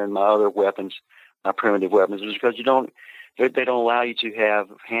Nightmare and my other weapons, my primitive weapons, is because they don't allow you to have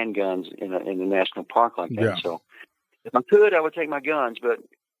handguns in a national park like that. Yeah. So if I could, I would take my guns, but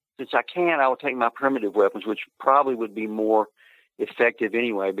since I can't, I would take my primitive weapons, which probably would be more effective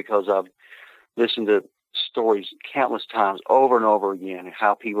anyway, because I've listened to stories countless times over and over again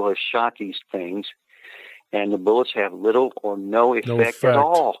how people have shot these things and the bullets have little or no effect at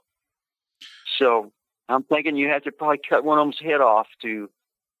all. So I'm thinking you have to probably cut one of them's head off to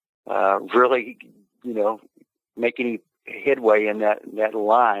really, make any headway in that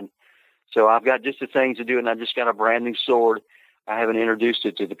line. So I've got just the things to do, and I just got a brand new sword. I haven't introduced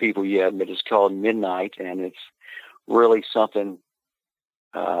it to the people yet, but it's called Midnight, and it's really something.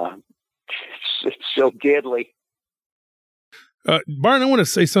 It's so deadly. Barton, I want to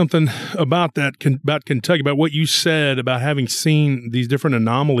say something about that, about Kentucky, about what you said about having seen these different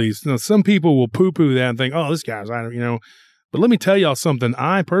anomalies. Now, some people will poo-poo that and think, "Oh, this guy's, But let me tell y'all something.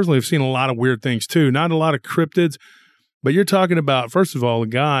 I personally have seen a lot of weird things too. Not a lot of cryptids, but you're talking about, first of all, a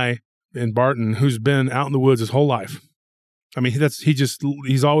guy in Barton who's been out in the woods his whole life. I mean,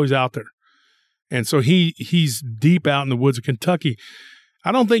 he's always out there. And so he's deep out in the woods of Kentucky.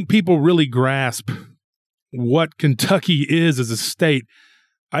 I don't think people really grasp what Kentucky is as a state.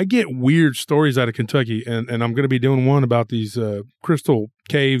 I get weird stories out of Kentucky, and I'm going to be doing one about these crystal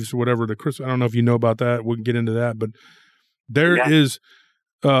caves or whatever. I don't know if you know about that. We can get into that, but there is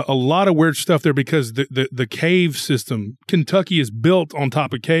a lot of weird stuff there because the cave system, Kentucky is built on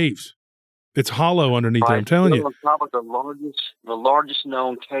top of caves. It's hollow underneath it. I'm telling you. On top of the largest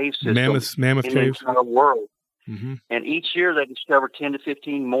known cave system Mammoth in caves. the entire world. Mm-hmm. And each year they discover 10 to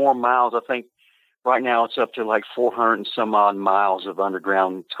 15 more miles. I think right now it's up to like 400 and some odd miles of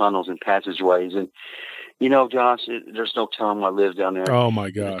underground tunnels and passageways. And, Josh, there's no telling what lives down there. Oh,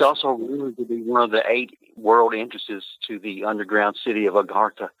 my gosh. It's also rumored to be one of the 8 world entrances to the underground city of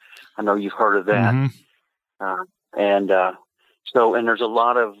Agartha. I know you've heard of that. Mm-hmm. And there's a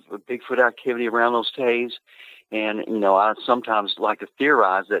lot of Bigfoot activity around those caves. And, I sometimes like to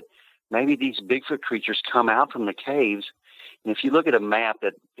theorize that maybe these Bigfoot creatures come out from the caves. And if you look at a map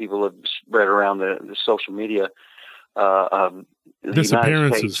that people have spread around the social media of the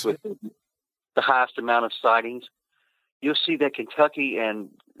United States with the highest amount of sightings, you'll see that Kentucky and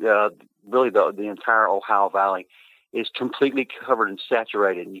really the entire Ohio Valley is completely covered and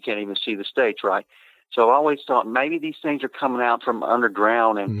saturated. And you can't even see the states, right? So I always thought maybe these things are coming out from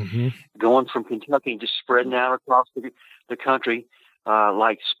underground and going from Kentucky and just spreading out across the country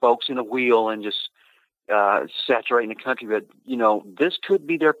like spokes in a wheel and just saturating the country. But, this could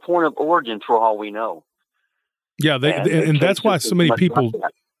be their point of origin for all we know. Yeah, and that's why so many people –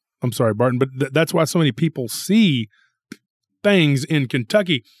 I'm sorry, Barton, but that's why so many people see things in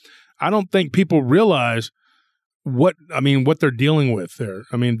Kentucky. I don't think people realize what they're dealing with there.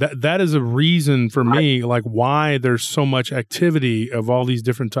 I mean, that is a reason for me, like why there's so much activity of all these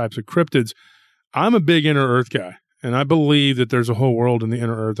different types of cryptids. I'm a big inner earth guy, and I believe that there's a whole world in the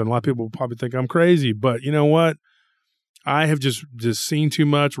inner earth, and a lot of people probably think I'm crazy, but you know what? I have just seen too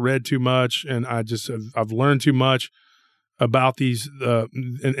much, read too much, and I've learned too much about these,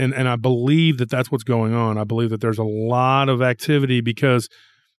 and I believe that that's what's going on. I believe that there's a lot of activity because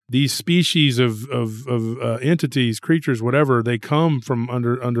these species of entities, creatures, whatever, they come from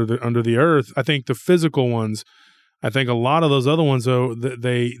under the earth. I think the physical ones. I think a lot of those other ones, though,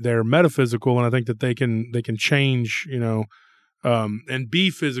 they're metaphysical, and I think that they can change, and be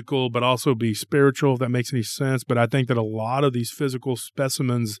physical, but also be spiritual. If that makes any sense. But I think that a lot of these physical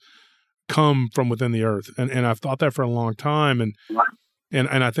specimens come from within the earth, and I've thought that for a long time, and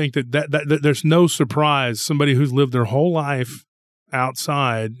I think that there's no surprise somebody who's lived their whole life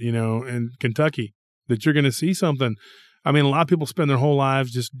outside, in Kentucky, that you're going to see something. I mean, a lot of people spend their whole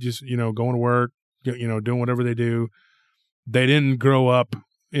lives just going to work, doing whatever they do. They didn't grow up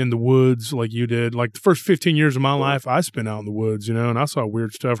in the woods like you did. Like the first 15 years of my life, I spent out in the woods, and I saw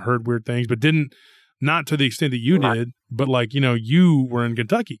weird stuff, heard weird things, but not to the extent that you did, but like, you were in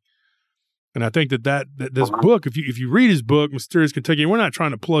Kentucky. And I think that this book, if you read his book, Mysterious Kentucky, and we're not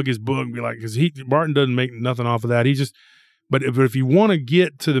trying to plug his book and be like, because Barton doesn't make nothing off of that. But if you want to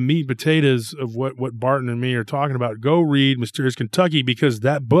get to the meat and potatoes of what Barton and me are talking about, go read Mysterious Kentucky, because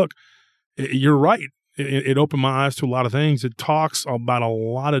that book, you're right. It opened my eyes to a lot of things. It talks about a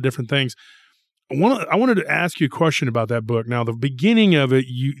lot of different things. I wanted to ask you a question about that book. Now, the beginning of it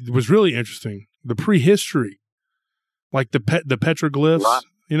was really interesting. The prehistory, like the petroglyphs, right.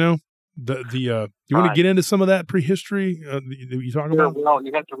 You want to get into some of that prehistory that you talking about? Well,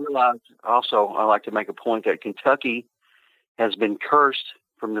 you have to realize also, I like to make a point that Kentucky has been cursed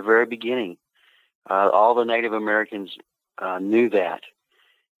from the very beginning. All the Native Americans knew that.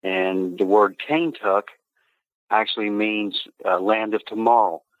 And the word Kaintuck actually means land of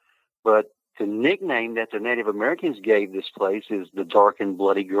tomorrow. But the nickname that the Native Americans gave this place is the Dark and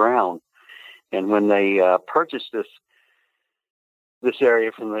Bloody Ground. And when they purchased this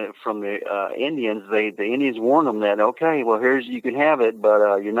area from the Indians, the Indians warned them that, okay, well, you can have it,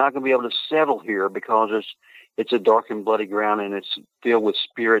 but you're not going to be able to settle here because it's a dark and bloody ground and it's filled with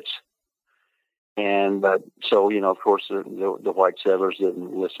spirits. And so, of course, the white settlers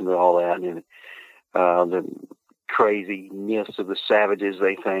didn't listen to all that, and the crazy myths of the savages,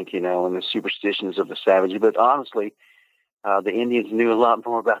 they think, and the superstitions of the savages. But honestly, the Indians knew a lot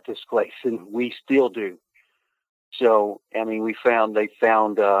more about this place than we still do. So, I mean, they found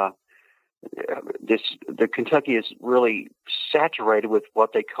the Kentucky is really saturated with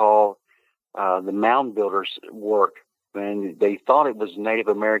what they call the mound builders' work. And they thought it was Native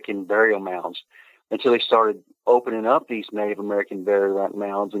American burial mounds until they started opening up these Native American burial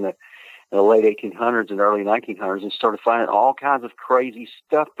mounds in the late 1800s and early 1900s, and started finding all kinds of crazy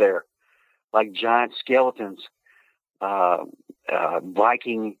stuff there, like giant skeletons,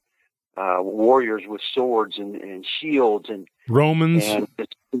 Viking warriors with swords and shields, and Romans, and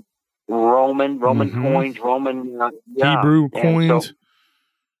Roman coins, Hebrew coins.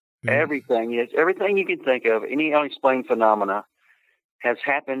 So everything you can think of, any unexplained phenomena has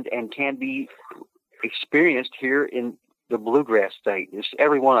happened and can be experienced here in the bluegrass state. It's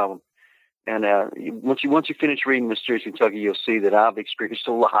every one of them. And once you finish reading Mysterious Kentucky, you'll see that I've experienced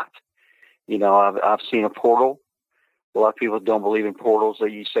a lot. I've seen a portal. A lot of people don't believe in portals.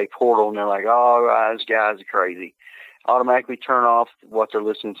 You say portal, and they're like, "Oh, this guy's crazy." Automatically turn off what they're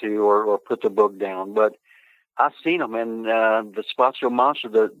listening to, or put the book down. But I've seen them, and the Spotswood Monster,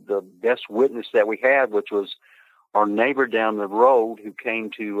 the best witness that we had, which was our neighbor down the road, who came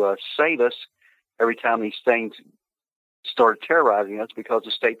to save us every time these things started terrorizing us, because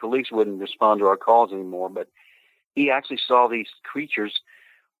the state police wouldn't respond to our calls anymore. But he actually saw these creatures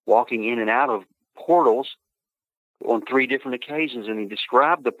walking in and out of portals on 3 different occasions, and he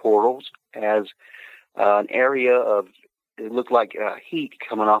described the portals as an area of, it looked like heat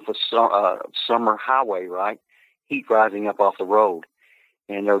coming off a summer highway, right? Heat rising up off the road.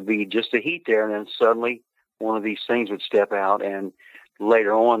 And there would be just the heat there, and then suddenly one of these things would step out, and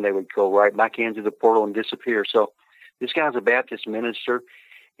later on they would go right back into the portal and disappear. So this guy's a Baptist minister,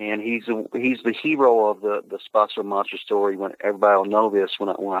 and he's the hero of the Spotswood Monster story. When everybody will know this when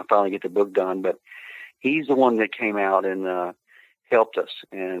I finally get the book done, but he's the one that came out and helped us.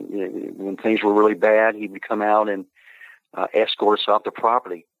 And when things were really bad, he would come out and escort us off the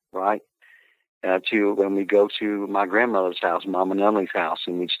property, right? To when we go to my grandmother's house, Mama Nunnelly's house,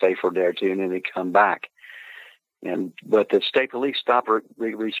 and we'd stay for a day or two, and then they'd come back. But the state police stopped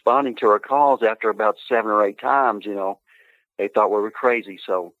responding to our calls after about 7 or 8 times. They thought we were crazy.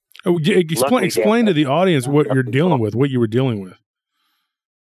 So explain to the audience what you're dealing with, what you were dealing with.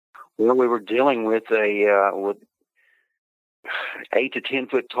 Well, we were dealing with with 8 to 10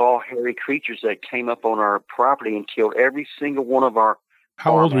 foot tall, hairy creatures that came up on our property and killed every single one of our.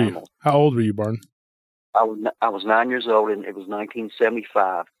 How old were you? How old were you, Barton? I was 9 years old, and it was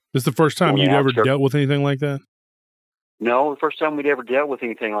 1975. This is the first time you'd ever dealt with anything like that? No, the first time we'd ever dealt with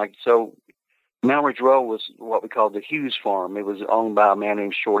anything like so. Mount Ridge Road was what we called the Hughes Farm. It was owned by a man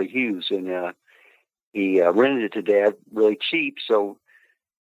named Shorty Hughes, and he rented it to Dad really cheap. So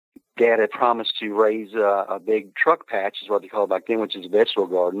Dad had promised to raise a big truck patch, is what they called back then, which is a vegetable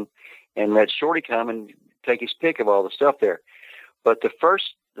garden, and let Shorty come and take his pick of all the stuff there. But the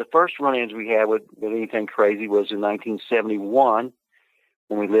first run-ins we had with anything crazy was in 1971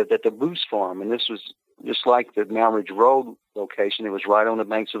 when we lived at the Boose Farm, and this was just like the Mount Ridge Road location. It was right on the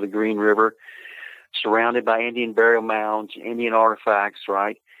banks of the Green River, surrounded by Indian burial mounds, Indian artifacts,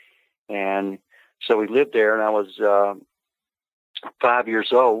 right? And so we lived there, and I was 5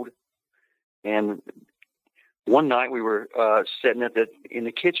 years old. And one night we were sitting in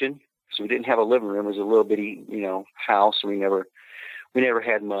the kitchen, so we didn't have a living room. It was a little bitty, house. We never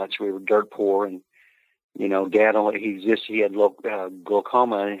had much. We were dirt poor, and Dad he had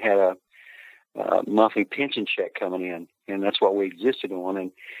glaucoma and had a monthly pension check coming in, and that's what we existed on.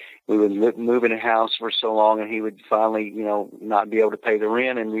 And we would move in a house for so long, and he would finally, not be able to pay the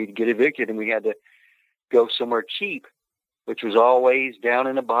rent, and we'd get evicted, and we had to go somewhere cheap, which was always down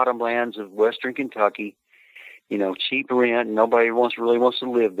in the bottomlands of Western Kentucky. Cheap rent. Nobody really wants to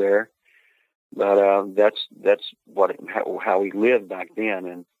live there, but that's how we lived back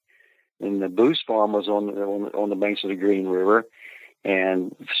then. And the Boose Farm was on the banks of the Green River,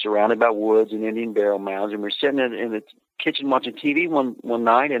 and surrounded by woods and Indian burial mounds. And we're sitting in the kitchen watching TV one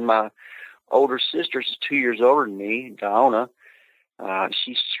night, and my older sister, she's 2 years older than me, Diona,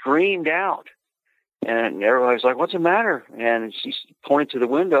 she screamed out. And everybody was like, "What's the matter?" And she pointed to the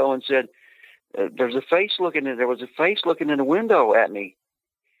window and said, there was a face looking in the window at me.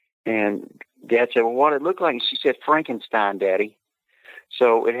 And Dad said, "Well, what did it look like?" And she said, "Frankenstein, Daddy."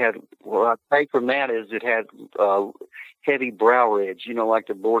 So it had, what I take from that is it had heavy brow ridge, like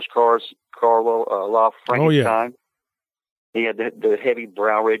the Boris Karloff Frankenstein. Oh, yeah. He had the heavy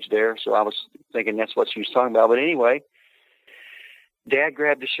brow ridge there. So I was thinking that's what she was talking about. But anyway, Dad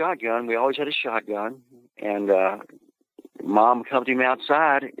grabbed a shotgun. We always had a shotgun. And Mom accompanied him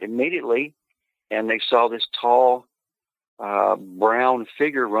outside immediately. And they saw this tall, brown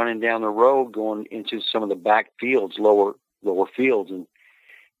figure running down the road going into some of the back fields, lower fields. And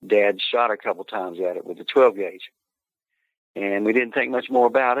Dad shot a couple times at it with a 12 gauge. And we didn't think much more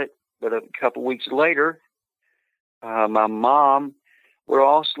about it. But a couple weeks later, my mom, we're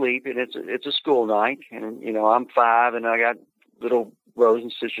all asleep, and it's a school night. And, I'm 5, and I got little brothers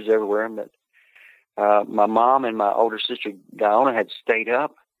and sisters everywhere. But my mom and my older sister, Diona, had stayed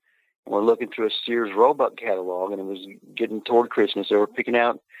up. And we're looking through a Sears Roebuck catalog, and it was getting toward Christmas. They were picking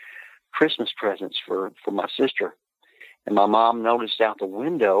out Christmas presents for my sister. And my mom noticed out the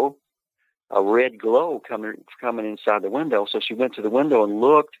window a red glow coming inside the window. So she went to the window and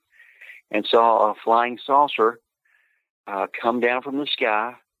looked and saw a flying saucer come down from the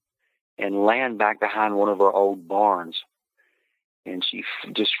sky and land back behind one of our old barns. And she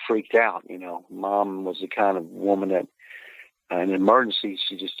just freaked out. Mom was the kind of woman that in an emergency,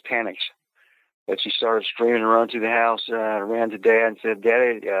 she just panics. But she started screaming and running through the house, ran to Dad and said,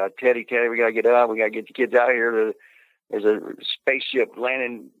 "Daddy, Teddy, we got to get up. We got to get the kids out of here. There's a spaceship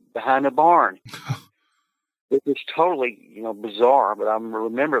landing behind the barn." It was totally, bizarre, but I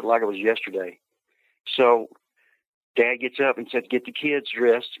remember it like it was yesterday. So Dad gets up and said, "Get the kids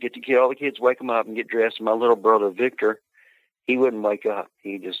dressed. All the kids, wake them up and get dressed." And my little brother, Victor, he wouldn't wake up.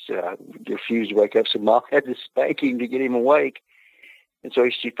 He just refused to wake up. So Mom had to spank him to get him awake. And so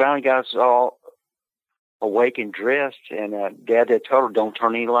she finally got us all awake and dressed. And Dad had told her, "Don't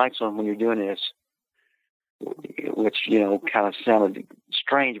turn any lights on when you're doing this," which, kind of sounded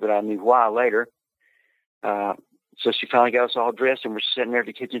strange, but I knew why later. So she finally got us all dressed, and we're sitting there at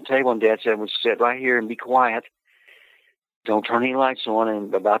the kitchen table, and Dad said, "We'll sit right here and be quiet. Don't turn any lights on."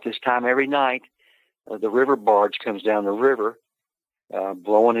 And about this time every night, the river barge comes down the river,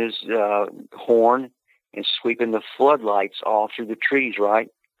 blowing his horn and sweeping the floodlights all through the trees, right?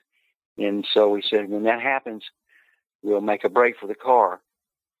 And so we said, when that happens, we'll make a break for the car,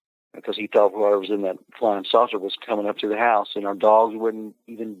 because he thought whoever was in that flying saucer was coming up to the house, and our dogs wouldn't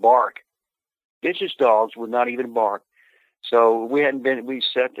even bark. Vicious dogs would not even bark. So we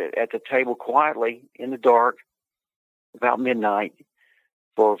sat at the table quietly in the dark about midnight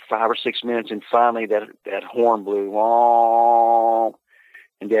for 5 or 6 minutes, and finally that horn blew. Wah!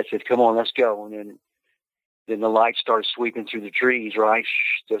 And Dad said, "Come on, let's go." And then the lights started sweeping through the trees, right?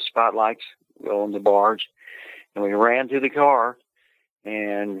 The spotlights on the barge. And we ran to the car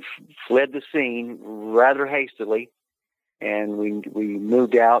and fled the scene rather hastily, and we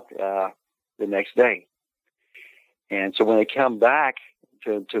moved out the next day. And so when they come back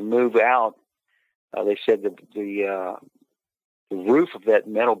to move out, they said the roof of that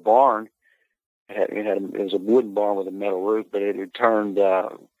metal barn, it was a wooden barn with a metal roof, but it had turned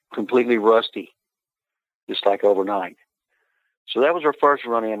completely rusty, just like overnight. So that was our first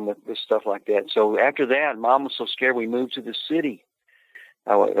run-in with stuff like that. So after that, Mom was so scared we moved to the city,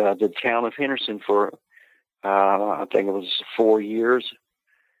 the town of Henderson, for I think it was 4 years.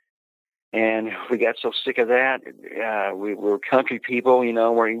 And we got so sick of that. We were country people,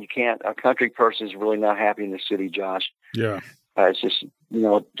 where a country person is really not happy in the city, Josh. Yeah. It's just,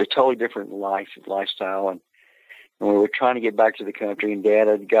 a totally different lifestyle. And we were trying to get back to the country, and Dad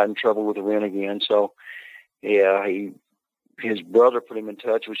had got in trouble with the rent again. So, yeah, his brother put him in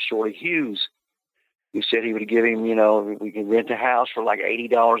touch with Shorty Hughes, who said he would give him, we could rent a house for like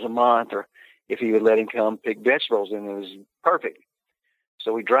 $80 a month, or if he would let him come pick vegetables, and it was perfect.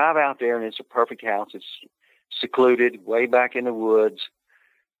 So we drive out there, and it's a perfect house. It's secluded, way back in the woods,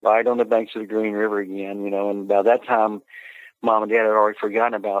 right on the banks of the Green River again, and by that time, Mom and Dad had already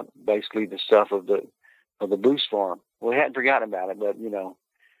forgotten about basically the stuff of the Boost farm. Well, they hadn't forgotten about it, but,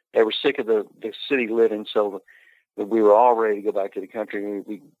 they were sick of the city living, so we were all ready to go back to the country.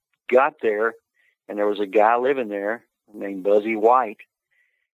 We got there, and there was a guy living there named Buzzy White,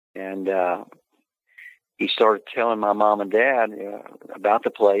 and he started telling my mom and Dad about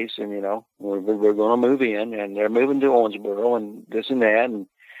the place, and, we're going to move in, and they're moving to Owensboro, and this and that. And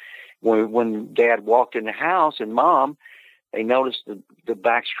when Dad walked in the house, and Mom, they noticed the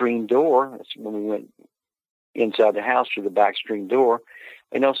back screen door. That's when we went inside the house through the back screen door.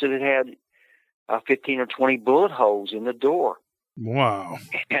 They noticed that it had 15 or 20 bullet holes in the door. Wow.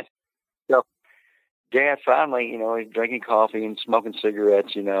 And so Dad finally, he's drinking coffee and smoking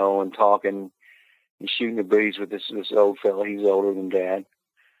cigarettes, and talking and shooting the breeze with this old fella. He's older than Dad.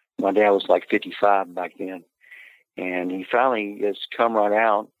 My dad was like 55 back then. And he finally just come right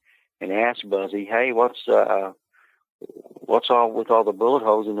out and asked Buzzy, "Hey, what's all with all the bullet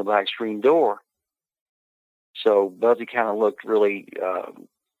holes in the back screen door?" So Buzzy kind of looked really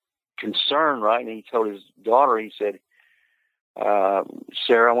concerned, right? And he told his daughter, he said,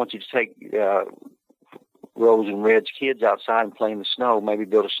 "Sarah, I want you to take Rose and Red's kids outside and play in the snow, maybe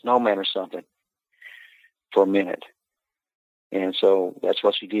build a snowman or something for a minute." And so that's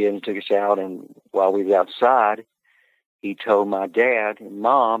what she did, and took us out. And while we were outside, he told my dad and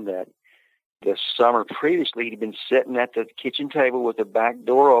mom that the summer previously he'd been sitting at the kitchen table with the back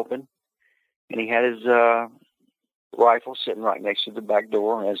door open, and he had his rifle sitting right next to the back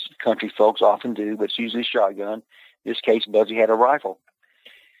door, as country folks often do, but it's usually a shotgun. In this case, Buzzy had a rifle.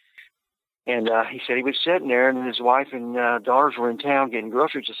 And he said he was sitting there, and his wife and daughters were in town getting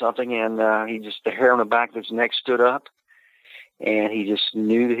groceries or something, and the hair on the back of his neck stood up, and he just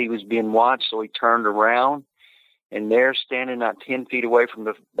knew that he was being watched, so he turned around, and there, standing not 10 feet away from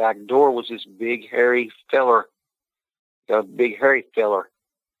the back door, was this big, hairy feller.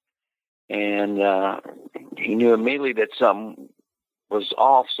 And he knew immediately that something was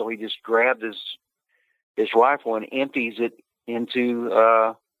off, so he just grabbed his rifle and empties it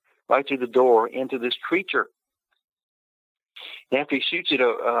into right through the door into this creature. And after he shoots it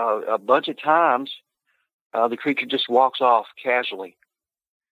a bunch of times, the creature just walks off casually.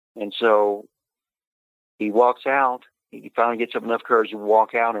 And so he walks out. He finally gets up enough courage to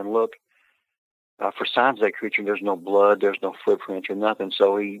walk out and look for signs of that creature. There's no blood. There's no footprints or nothing.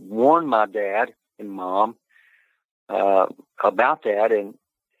 So he warned my dad and mom about that. And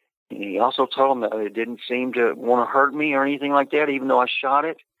he also told them that it didn't seem to want to hurt me or anything like that, even though I shot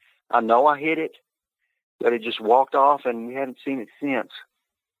it. I know I hit it, but it just walked off, and we hadn't seen it since.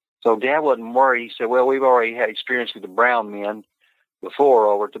 So Dad wasn't worried. He said, "Well, we've already had experience with the brown men before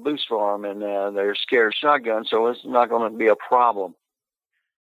over at the Boost Farm, and they're scared of shotguns, so it's not going to be a problem."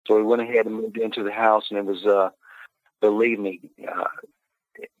 So we went ahead and moved into the house, and it was, believe me,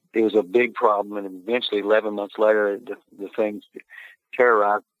 it was a big problem. And eventually, 11 months later, the things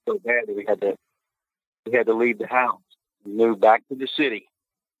terrorized so bad that we had to leave the house and move back to the city.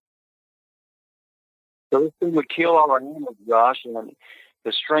 So this thing would kill all our animals, Josh. And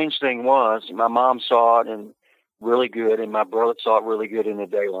the strange thing was, my mom saw it and really good, and my brother saw it really good in the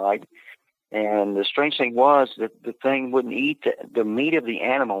daylight. And the strange thing was that the thing wouldn't eat the meat of the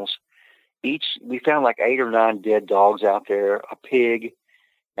animals. We found like 8 or 9 dead dogs out there, a pig,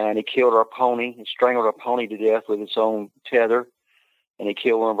 and it killed our pony. It strangled our pony to death with its own tether, and it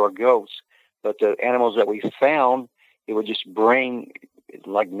killed one of our goats. But the animals that we found, it would just bring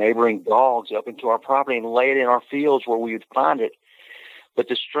like neighboring dogs up into our property and lay it in our fields where we would find it.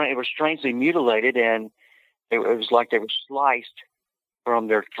 But it was strangely mutilated, and it was like they were sliced from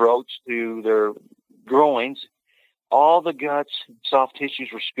their throats to their groins. All the guts, soft tissues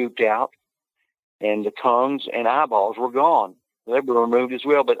were scooped out, and the tongues and eyeballs were gone. They were removed as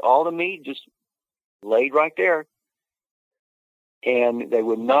well, but all the meat just laid right there. And they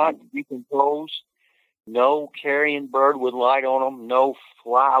would not decompose. No carrion bird would light on them. No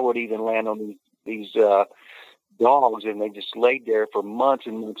fly would even land on these dogs, and they just laid there for months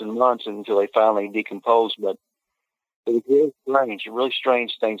and months and months until they finally decomposed. But it was really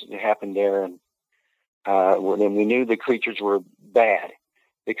strange things that happened there. And then we knew the creatures were bad,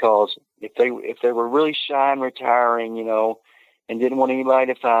 because if they were really shy and retiring, and didn't want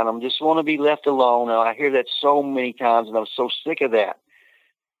anybody to find them, just want to be left alone. Now, I hear that so many times, and I was so sick of that,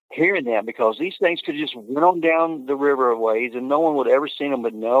 hearing that, because these things could just went on down the river a ways, and no one would ever see them.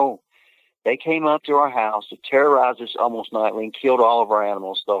 But no, they came up to our house to terrorize us almost nightly and killed all of our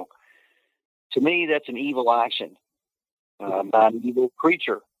animals. So, to me, that's an evil action by an evil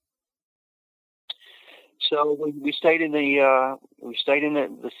creature. So we stayed in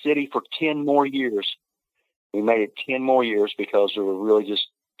the city for 10 more years. We made it 10 more years because we were really just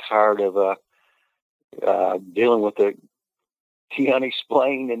tired of dealing with the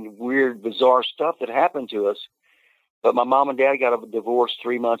unexplained and weird, bizarre stuff that happened to us. But my mom and dad got a divorce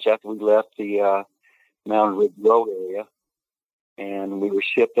 3 months after we left the Mountain Ridge Road area. And we were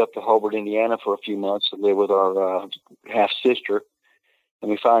shipped up to Hobart, Indiana for a few months to live with our half-sister. And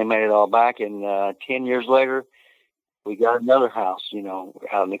we finally made it all back. And 10 years later, we got another house,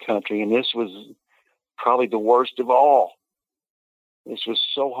 out in the country. And this was probably the worst of all. This was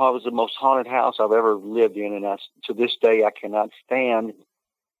so hot. It was the most haunted house I've ever lived in, and to this day I cannot stand.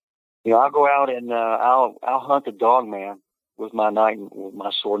 You know, I'll go out and I'll hunt the dog man with my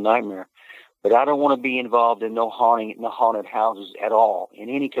sword Nightmare, but I don't want to be involved in no haunted houses at all in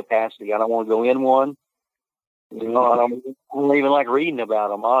any capacity. I don't want to go in one. You know, I don't even like reading about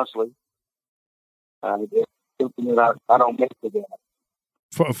them, honestly. Something that I don't mess with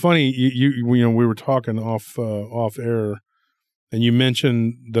that. Funny, you know, we were talking off air, and you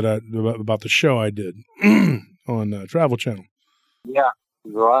mentioned that about the show I did on Travel Channel. Yeah,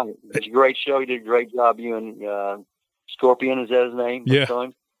 right. It's a great show. You did a great job. You and Scorpion, is that his name?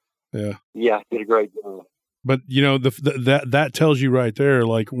 Yeah. Yeah, did a great job. But you know, that tells you right there,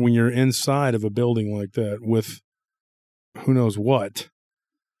 like when you're inside of a building like that with who knows what,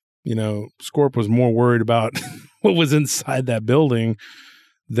 you know, Scorp was more worried about what was inside that building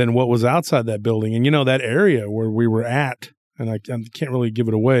than what was outside that building. And you know, that area where we were at, and I can't really give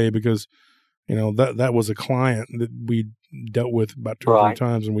it away because, you know, that was a client that we dealt with about 2 or 3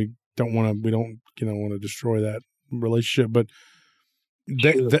 times, and we don't want to destroy that relationship. But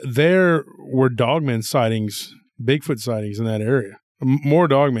there were dogman sightings, Bigfoot sightings in that area. More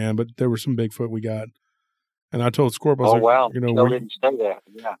dogman, but there were some Bigfoot we got. And I told Scorp, I was like, wow. You know, Still didn't say that.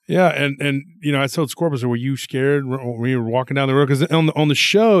 Yeah. Yeah, and you know, I told Scorp, I said, were you scared when you were walking down the road? Because on the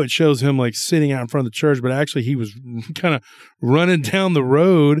show, it shows him like sitting out in front of the church, but actually he was kind of running down the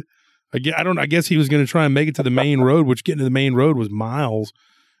road. I guess he was going to try and make it to the main road, which getting to the main road was miles,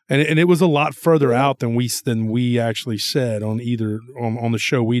 and it was a lot further out than we actually said on either on the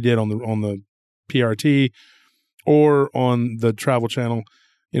show we did on the PRT or on the Travel Channel.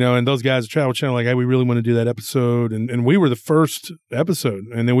 You know, and those guys at Travel Channel, like, hey, we really want to do that episode. And we were the first episode.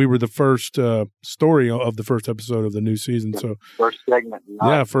 And then we were the first story of the first episode of the new season. So first segment.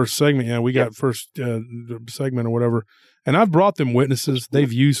 Yeah, first segment. Yeah, we got first segment or whatever. And I've brought them witnesses.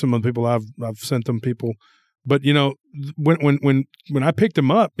 They've used some of the people. I've sent them people. But, you know, when I picked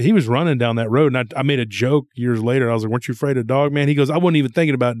him up, he was running down that road. And I made a joke years later. I was like, weren't you afraid of Dogman? He goes, I wasn't even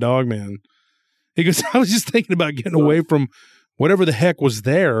thinking about Dogman. He goes, I was just thinking about getting away from whatever the heck was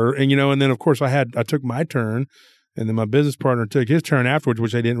there. And, you know, and then of course I took my turn, and then my business partner took his turn afterwards,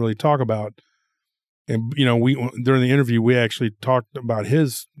 which I didn't really talk about. And, you know, during the interview, we actually talked about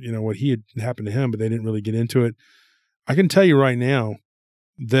his, you know, what he had happened to him, but they didn't really get into it. I can tell you right now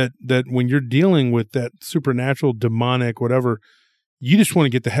that when you're dealing with that supernatural, demonic, whatever, you just want to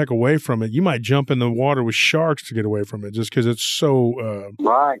get the heck away from it. You might jump in the water with sharks to get away from it just because it's so,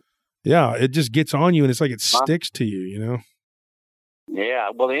 right. Yeah, it just gets on you, and it's like it sticks to you, you know? Yeah,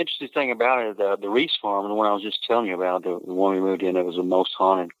 well, the interesting thing about it, the Reese farm, and the one I was just telling you about, the one we moved in, it was the most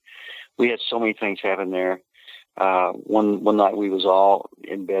haunted. We had so many things happen there. One night we was all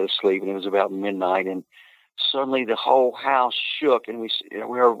in bed asleep, and it was about midnight, and suddenly the whole house shook, and we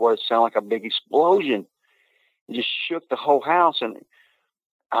heard what sounded like a big explosion. It just shook the whole house, and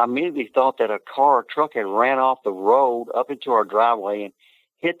I immediately thought that a car or truck had ran off the road up into our driveway and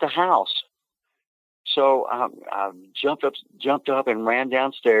hit the house. So I jumped up and ran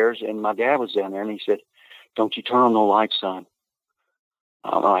downstairs, and my dad was down there, and he said, "Don't you turn on the lights, son."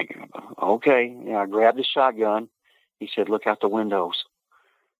 I'm like, okay. And I grabbed the shotgun. He said, "Look out the windows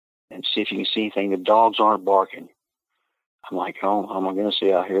and see if you can see anything. The dogs aren't barking." I'm like, oh, I'm going to see.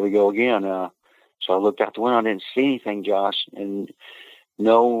 Here we go again. So I looked out the window. I didn't see anything, Josh, and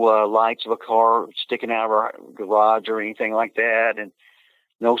no lights of a car sticking out of our garage or anything like that, and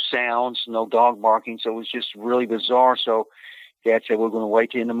no sounds, no dog barking. So it was just really bizarre. So Dad said, we're going to wait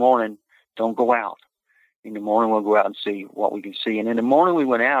till in the morning. Don't go out. In the morning, we'll go out and see what we can see. And in the morning, we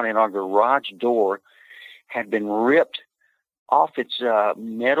went out, and our garage door had been ripped off its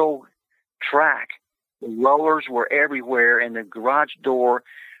metal track. The rollers were everywhere, and the garage door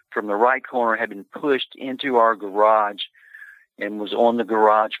from the right corner had been pushed into our garage and was on the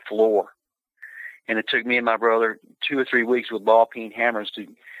garage floor. And it took me and my brother 2 or 3 weeks with ball-peen hammers to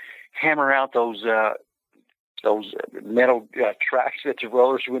hammer out those metal tracks that the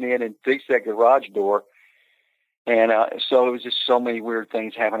rollers went in and fix that garage door. And so it was just so many weird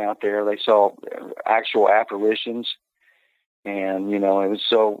things happening out there. They saw actual apparitions. And, you know, it was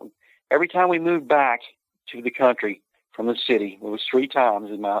so every time we moved back to the country from the city, it was 3 times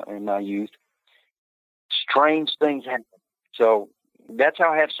in my youth, strange things happened. So that's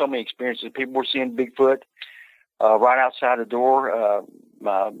how I have so many experiences. People were seeing Bigfoot right outside the door.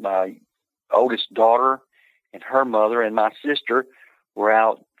 My oldest daughter and her mother and my sister were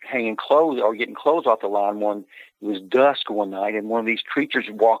out hanging clothes or getting clothes off the line. It was dusk one night, and one of these creatures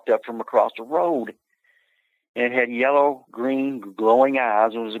walked up from across the road, and it had yellow, green, glowing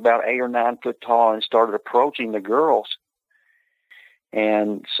eyes. It was about 8 or 9 foot tall and started approaching the girls.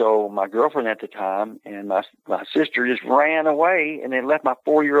 And so my girlfriend at the time and my sister just ran away and then left my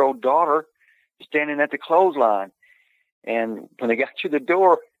 4-year-old daughter standing at the clothesline. And when they got to the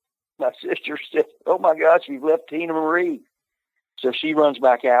door, my sister said, "Oh my gosh, we've left Tina Marie." So she runs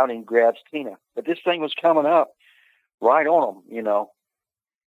back out and grabs Tina. But this thing was coming up right on them, you know.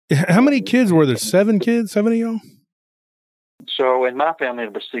 How many kids were there? 7 kids? 7 of y'all? So in my family,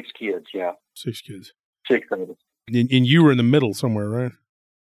 there were 6 kids, yeah. 6 kids. 6 of us. And you were in the middle somewhere, right?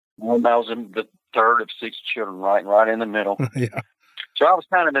 Well, I was in the third of 6 children, right in the middle. Yeah. So I was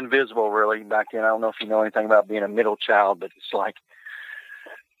kind of invisible, really, back then. I don't know if you know anything about being a middle child, but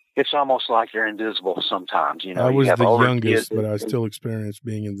it's almost like you're invisible sometimes. You know, I was you have the older youngest, kids but I still experienced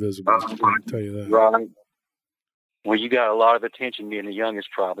being invisible. I can tell you that. Right. Well, you got a lot of attention being the youngest,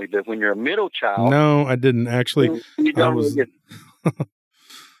 probably. But when you're a middle child, no, I didn't actually. You don't really get.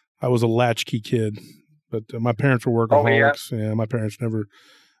 I was a latchkey kid, but my parents were workaholics. Yeah, my parents never.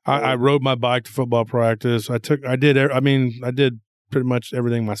 I rode my bike to football practice. I did pretty much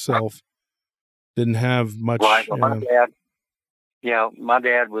everything myself. Didn't have much. Right. Well, my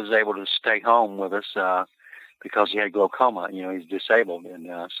dad was able to stay home with us because he had glaucoma. You know, he's disabled, and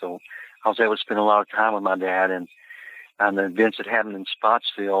so I was able to spend a lot of time with my dad. And the events that happened in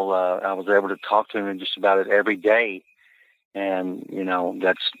Spotsville, I was able to talk to him just about it every day. And you know,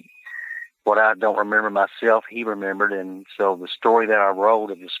 that's what I don't remember myself, he remembered. And so the story that I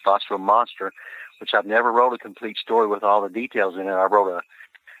wrote of the Spotsville Monster, which I've never wrote a complete story with all the details in it. I wrote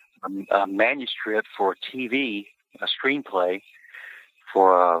a manuscript for TV, a screenplay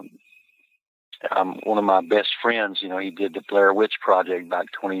for one of my best friends. You know, he did the Blair Witch Project about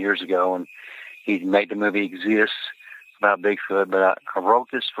 20 years ago, and he made the movie Exist about Bigfoot. But I wrote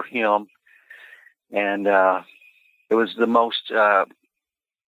this for him, and it was the most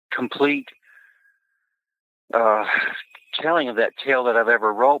complete telling of that tale that I've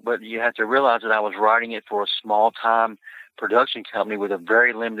ever wrote. But you have to realize that I was writing it for a small-time production company with a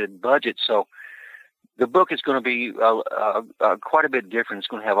very limited budget. So the book is going to be quite a bit different. It's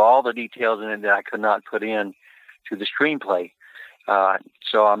going to have all the details in it that I could not put in to the screenplay.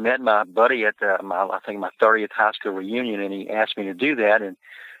 So I met my buddy at I think my 30th high school reunion, and he asked me to do that. And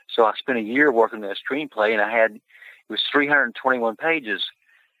so I spent a year working on that screenplay, and it was 321 pages.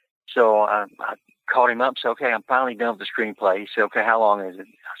 So I called him up and said, "Okay, I'm finally done with the screenplay." He said, "Okay, how long is it?"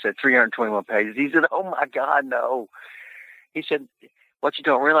 I said, 321 pages. He said, "Oh my God, no." He said, "What you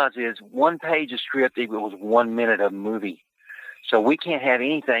don't realize is 1 page of script equals 1 minute of movie. So we can't have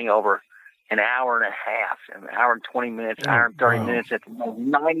anything over an hour and a half, an hour and 20 minutes, hour and 30 minutes at the most.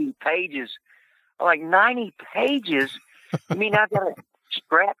 90 pages." I'm like, 90 pages? You mean I've got to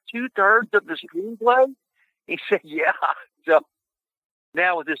scrap 2/3 of the screenplay? He said, "Yeah." So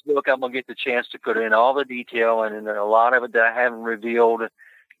now with this book, I'm going to get the chance to put in all the detail, and a lot of it that I haven't revealed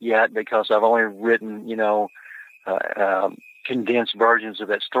yet because I've only written, condensed versions of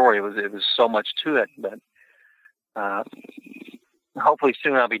that story. It was so much to it, but hopefully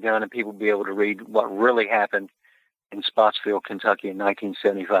soon I'll be done and people will be able to read what really happened in Spotsville, Kentucky in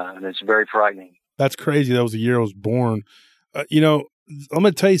 1975, and it's very frightening. That's crazy. That was the year I was born. I'm going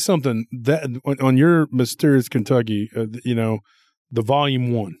to tell you something that on your Mysterious Kentucky, the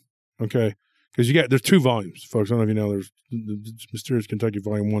volume 1, okay? Because there's 2 volumes, folks. I don't know if you know, there's Mysterious Kentucky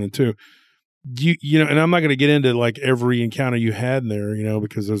volume 1 and 2. And I'm not going to get into like every encounter you had in there,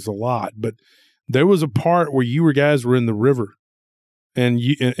 because there's a lot, but there was a part where you guys were in the river and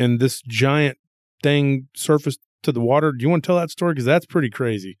this giant thing surfaced to the water. Do you want to tell that story? Because that's pretty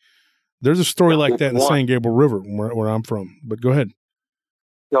crazy. There's a story like that in the San Gabriel River where I'm from, but go ahead.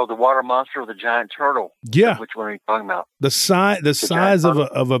 So the water monster with the giant turtle. Yeah. Which one are you talking about? The size of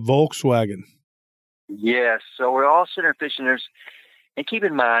a Volkswagen. Yes. So we're all sitting there fishing. And keep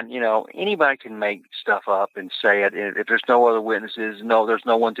in mind, anybody can make stuff up and say it. If there's no other witnesses, there's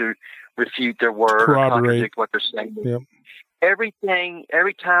no one to refute their word or contradict what they're saying. Yep. Every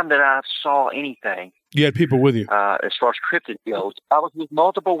time that I saw anything. You had people with you. As far as cryptid goes, I was with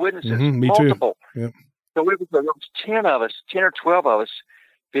multiple witnesses. Me multiple. Too. Yep. So there was 10 of us, 10 or 12 of us,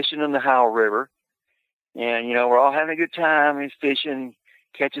 fishing in the Howell River. And, we're all having a good time and fishing,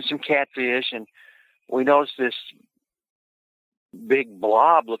 catching some catfish. And we noticed this big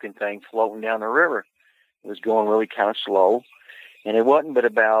blob-looking thing floating down the river. It was going really kind of slow. And it wasn't but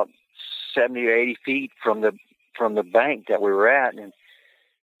about 70 or 80 feet from the bank that we were at. And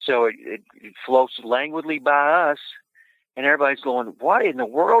so it floats languidly by us. And everybody's going, "What in the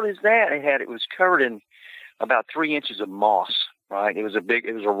world is that?" It was covered in about 3 inches of moss. Right. It was a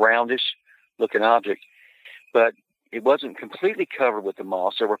roundish looking object, but it wasn't completely covered with the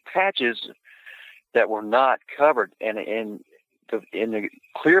moss. There were patches that were not covered. And in the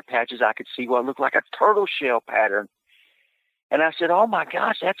clear patches, I could see what looked like a turtle shell pattern. And I said, "Oh my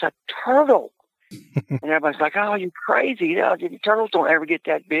gosh, that's a turtle!" And everybody's like, "Oh, you're crazy! You know, turtles don't ever get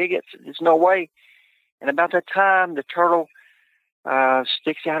that big. It's no way." And about that time, the turtle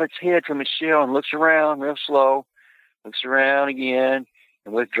sticks out its head from its shell and looks around real slow, looks around again,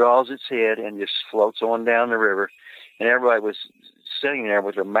 and withdraws its head and just floats on down the river. And everybody was sitting there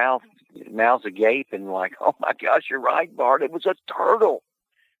with their mouths agape and like, "Oh my gosh, you're right, Bart. It was a turtle."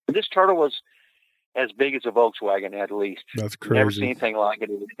 This turtle was as big as a Volkswagen, at least. That's crazy. Never seen anything like it.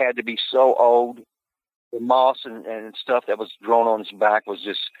 It had to be so old. The moss and stuff that was growing on its back was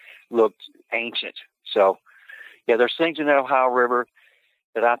just looked ancient. So, yeah, there's things in the Ohio River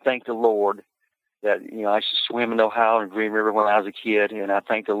that I thank the Lord that, you know, I used to swim in the Ohio and Green River when I was a kid, and I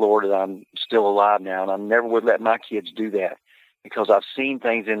thank the Lord that I'm still alive now, and I never would let my kids do that, because I've seen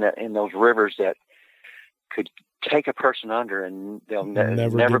things in those rivers that could take a person under, and they'll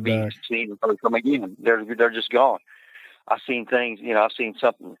never be seen or come again. They're just gone. I've seen things, you know,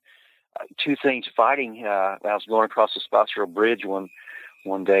 two things fighting. I was going across the Spotsville Bridge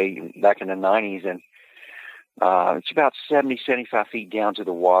one day back in the 90s, and it's about 70, 75 feet down to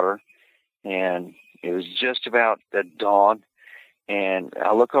the water, and it was just about the dawn, and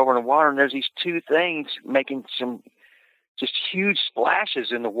I look over in the water, and there's these two things making some just huge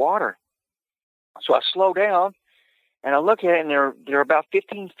splashes in the water. So I slow down, and I look at it, and they're about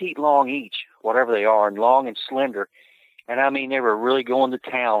 15 feet long each, whatever they are, and long and slender. And I mean, they were really going to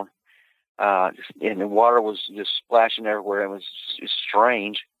town, and the water was just splashing everywhere. It was just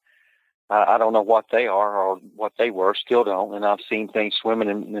strange. I don't know what they are or what they were, still don't. And I've seen things swimming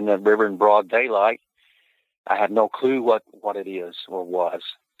in the river in broad daylight. I have no clue what it is or was.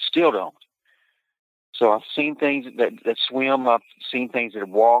 Still don't. So I've seen things that swim. I've seen things that have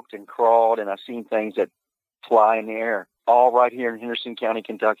walked and crawled, and I've seen things that fly in the air, all right here in Henderson County,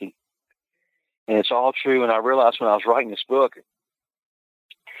 Kentucky. And it's all true. And I realized when I was writing this book,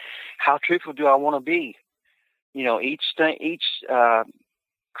 how truthful do I want to be? You know, each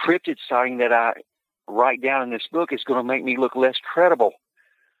cryptid sighting that I write down in this book is going to make me look less credible.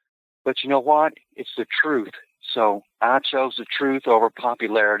 But you know what? It's the truth. So I chose the truth over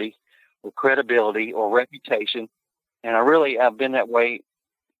popularity or credibility or reputation. And I've been that way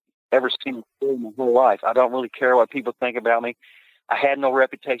ever since my whole life. I don't really care what people think about me. I had no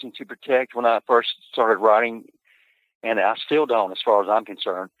reputation to protect when I first started writing, and I still don't, as far as I'm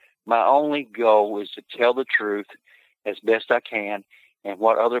concerned. My only goal is to tell the truth as best I can, and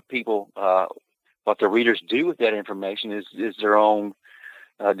what other people, what the readers do with that information is their own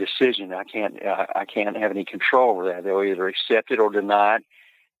decision. I can't have any control over that. They'll either accept it or deny it,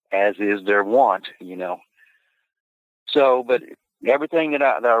 as is their want, you know. So, but everything that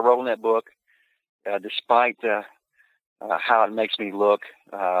I wrote in that book, despite how it makes me look,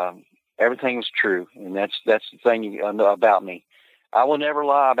 everything was true, and that's the thing about me. I will never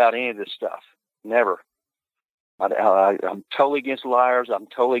lie about any of this stuff. Never. I'm totally against liars. I'm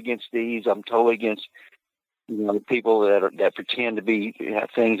totally against thieves. I'm totally against, you know, people that pretend to be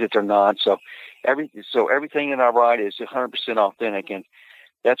things that they're not. So everything that I write is 100% authentic, and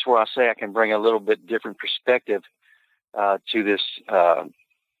that's where I say I can bring a little bit different perspective to this genre,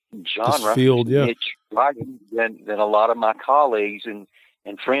 this field, yeah, niche writing than a lot of my colleagues and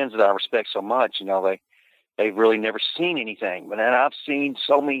friends that I respect so much. You know, they've really never seen anything, but then I've seen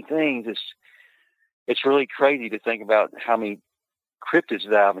so many things. It's really crazy to think about how many cryptids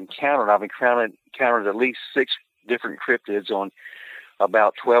that I've encountered. I've encountered at least 6 different cryptids on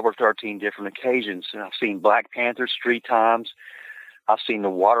about 12 or 13 different occasions. And I've seen black panthers 3 times. I've seen the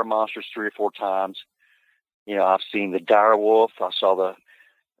water monsters 3 or 4 times. You know, I've seen the dire wolf. I saw the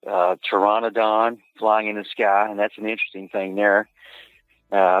pteranodon flying in the sky, and that's an interesting thing there.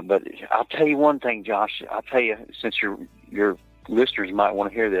 But I'll tell you one thing, Josh. I'll tell you, since your listeners might want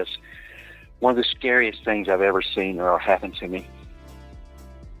to hear this, one of the scariest things I've ever seen or happened to me.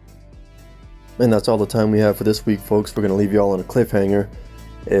 And that's all the time we have for this week, folks. We're going to leave you all on a cliffhanger.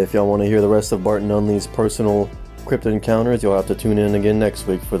 If y'all want to hear the rest of Barton Nunnelly's personal cryptid encounters, you'll have to tune in again next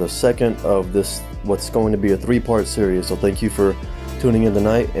week for the second of this, what's going to be a 3-part series. So thank you for tuning in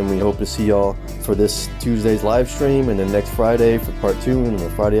tonight, and we hope to see y'all for this Tuesday's live stream, and then next Friday for part 2, and the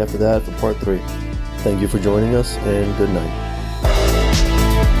Friday after that for part 3. Thank you for joining us, and good night.